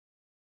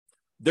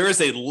 there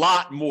is a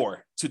lot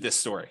more to this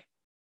story.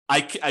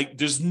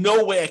 There's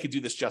no way I could do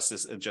this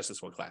justice in just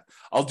this one class.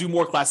 I'll do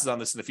more classes on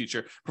this in the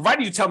future,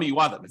 provided you tell me you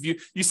want them. If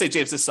you say,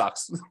 James, this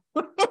sucks.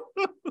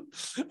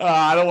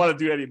 I don't want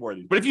to do any more of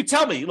these. But if you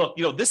tell me, look,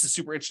 this is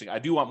super interesting, I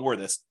do want more of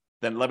this,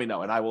 then let me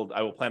know, and I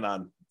will plan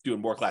on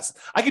doing more classes.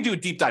 I could do a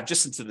deep dive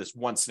just into this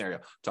one scenario,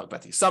 talk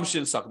about the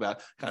assumptions, talk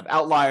about kind of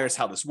outliers,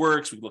 how this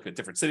works. We can look at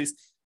different cities.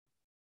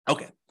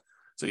 Okay.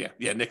 So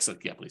yeah, Nick's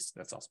like, yeah, please.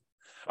 That's awesome.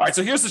 All right.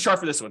 So here's the chart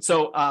for this one.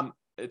 So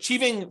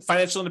achieving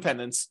financial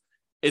independence,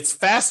 it's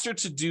faster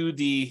to do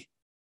the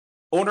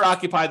owner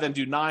occupy than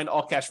do 9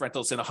 all cash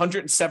rentals in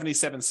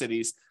 177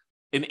 cities.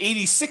 In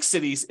 86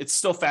 cities, it's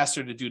still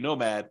faster to do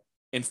nomad.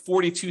 In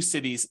 42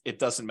 cities, it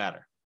doesn't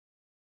matter.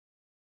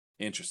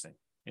 Interesting.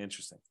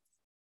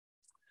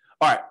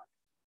 All right.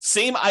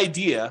 Same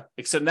idea,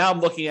 except now I'm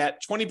looking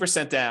at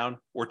 20% down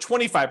or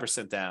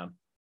 25% down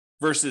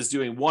versus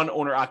doing one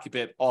owner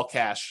occupant, all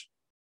cash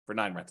for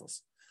 9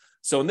 rentals.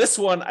 So in this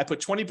one, I put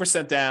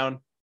 20% down,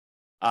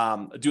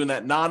 doing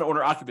that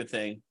non-owner occupant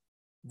thing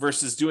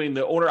versus doing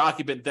the owner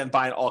occupant, then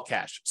buying all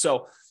cash.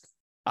 So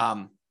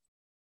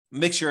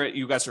make sure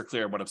you guys are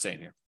clear on what I'm saying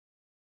here.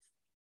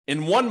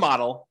 In one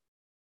model,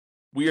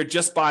 we are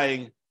just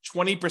buying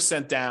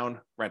 20% down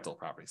rental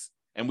properties.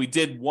 And we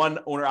did one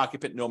owner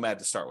occupant nomad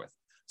to start with.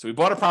 So we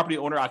bought a property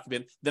owner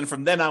occupant. Then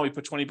from then on, we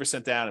put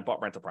 20% down and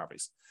bought rental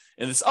properties.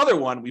 In this other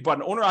one, we bought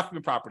an owner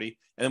occupant property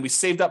and then we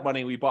saved up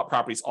money and we bought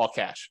properties all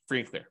cash,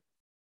 free and clear.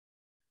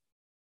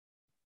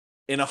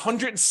 In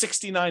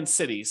 169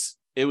 cities,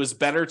 it was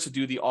better to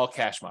do the all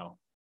cash model.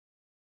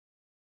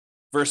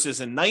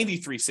 Versus in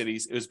 93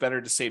 cities, it was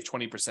better to save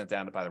 20%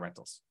 down to buy the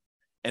rentals.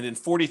 And in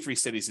 43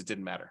 cities, it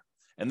didn't matter.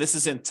 And this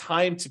is in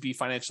time to be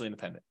financially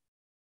independent.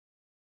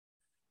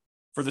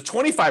 For the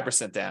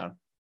 25% down,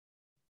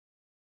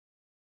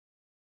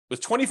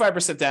 with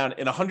 25% down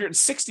in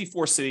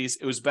 164 cities,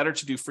 it was better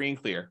to do free and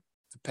clear,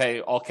 to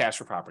pay all cash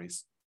for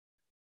properties.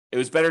 It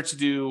was better to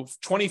do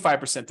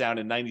 25% down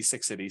in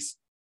 96 cities,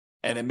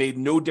 and it made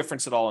no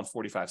difference at all in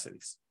 45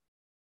 cities.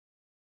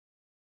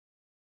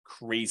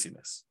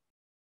 Craziness.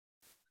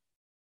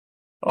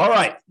 All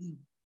right.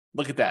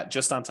 Look at that,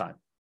 just on time.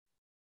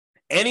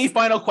 Any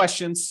final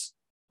questions?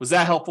 Was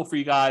that helpful for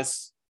you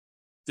guys?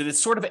 Did it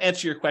sort of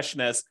answer your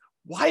question as,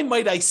 why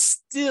might I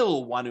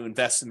still want to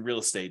invest in real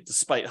estate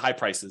despite high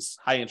prices,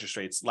 high interest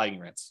rates, lagging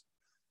rents?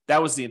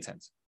 That was the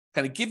intent.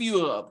 Kind of give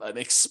you an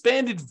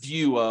expanded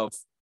view of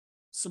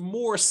some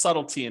more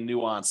subtlety and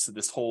nuance to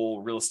this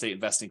whole real estate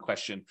investing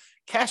question.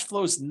 Cash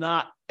flow is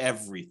not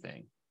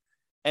everything,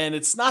 and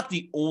it's not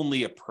the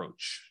only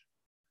approach.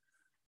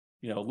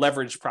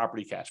 Leverage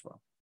property cash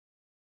flow.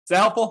 Is that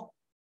helpful?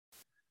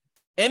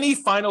 Any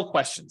final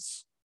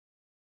questions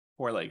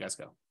before I let you guys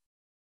go?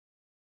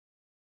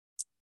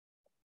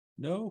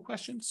 No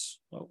questions?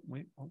 Oh,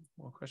 wait,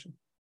 one question.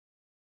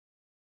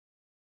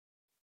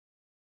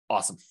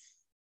 Awesome.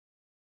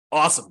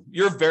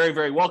 You're very,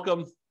 very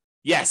welcome.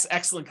 Yes,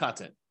 excellent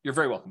content. You're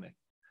very welcome, Nick.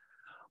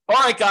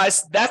 All right,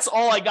 guys, that's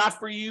all I got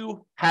for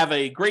you. Have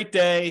a great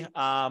day.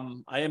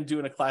 I am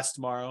doing a class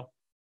tomorrow,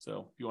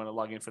 so if you want to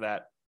log in for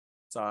that,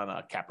 it's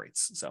on cap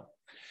rates. So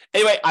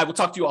anyway, I will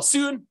talk to you all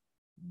soon.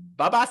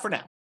 Bye-bye for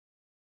now.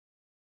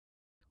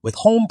 With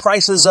home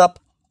prices up,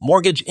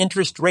 mortgage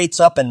interest rates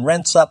up, and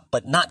rents up,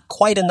 but not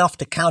quite enough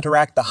to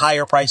counteract the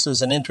higher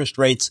prices and interest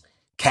rates,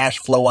 cash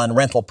flow on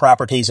rental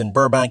properties in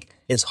Burbank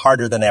is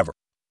harder than ever.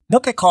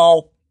 Book a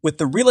call with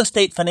the Real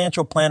Estate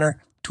Financial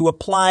Planner to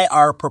apply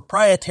our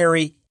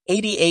proprietary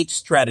 88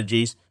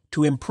 strategies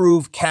to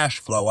improve cash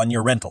flow on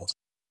your rentals.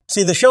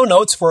 See the show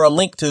notes for a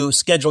link to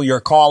schedule your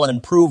call and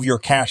improve your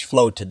cash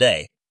flow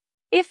today.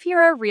 If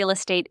you're a real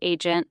estate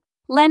agent,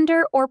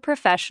 lender, or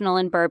professional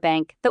in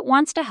Burbank that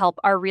wants to help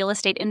our real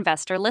estate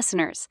investor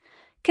listeners,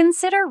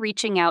 consider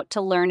reaching out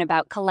to learn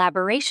about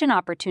collaboration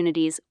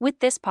opportunities with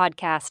this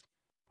podcast.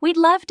 We'd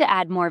love to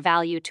add more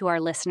value to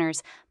our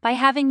listeners by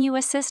having you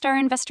assist our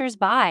investors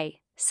buy,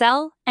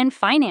 sell, and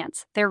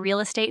finance their real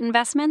estate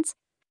investments.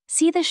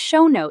 See the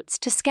show notes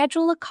to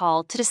schedule a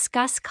call to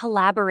discuss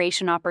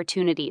collaboration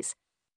opportunities.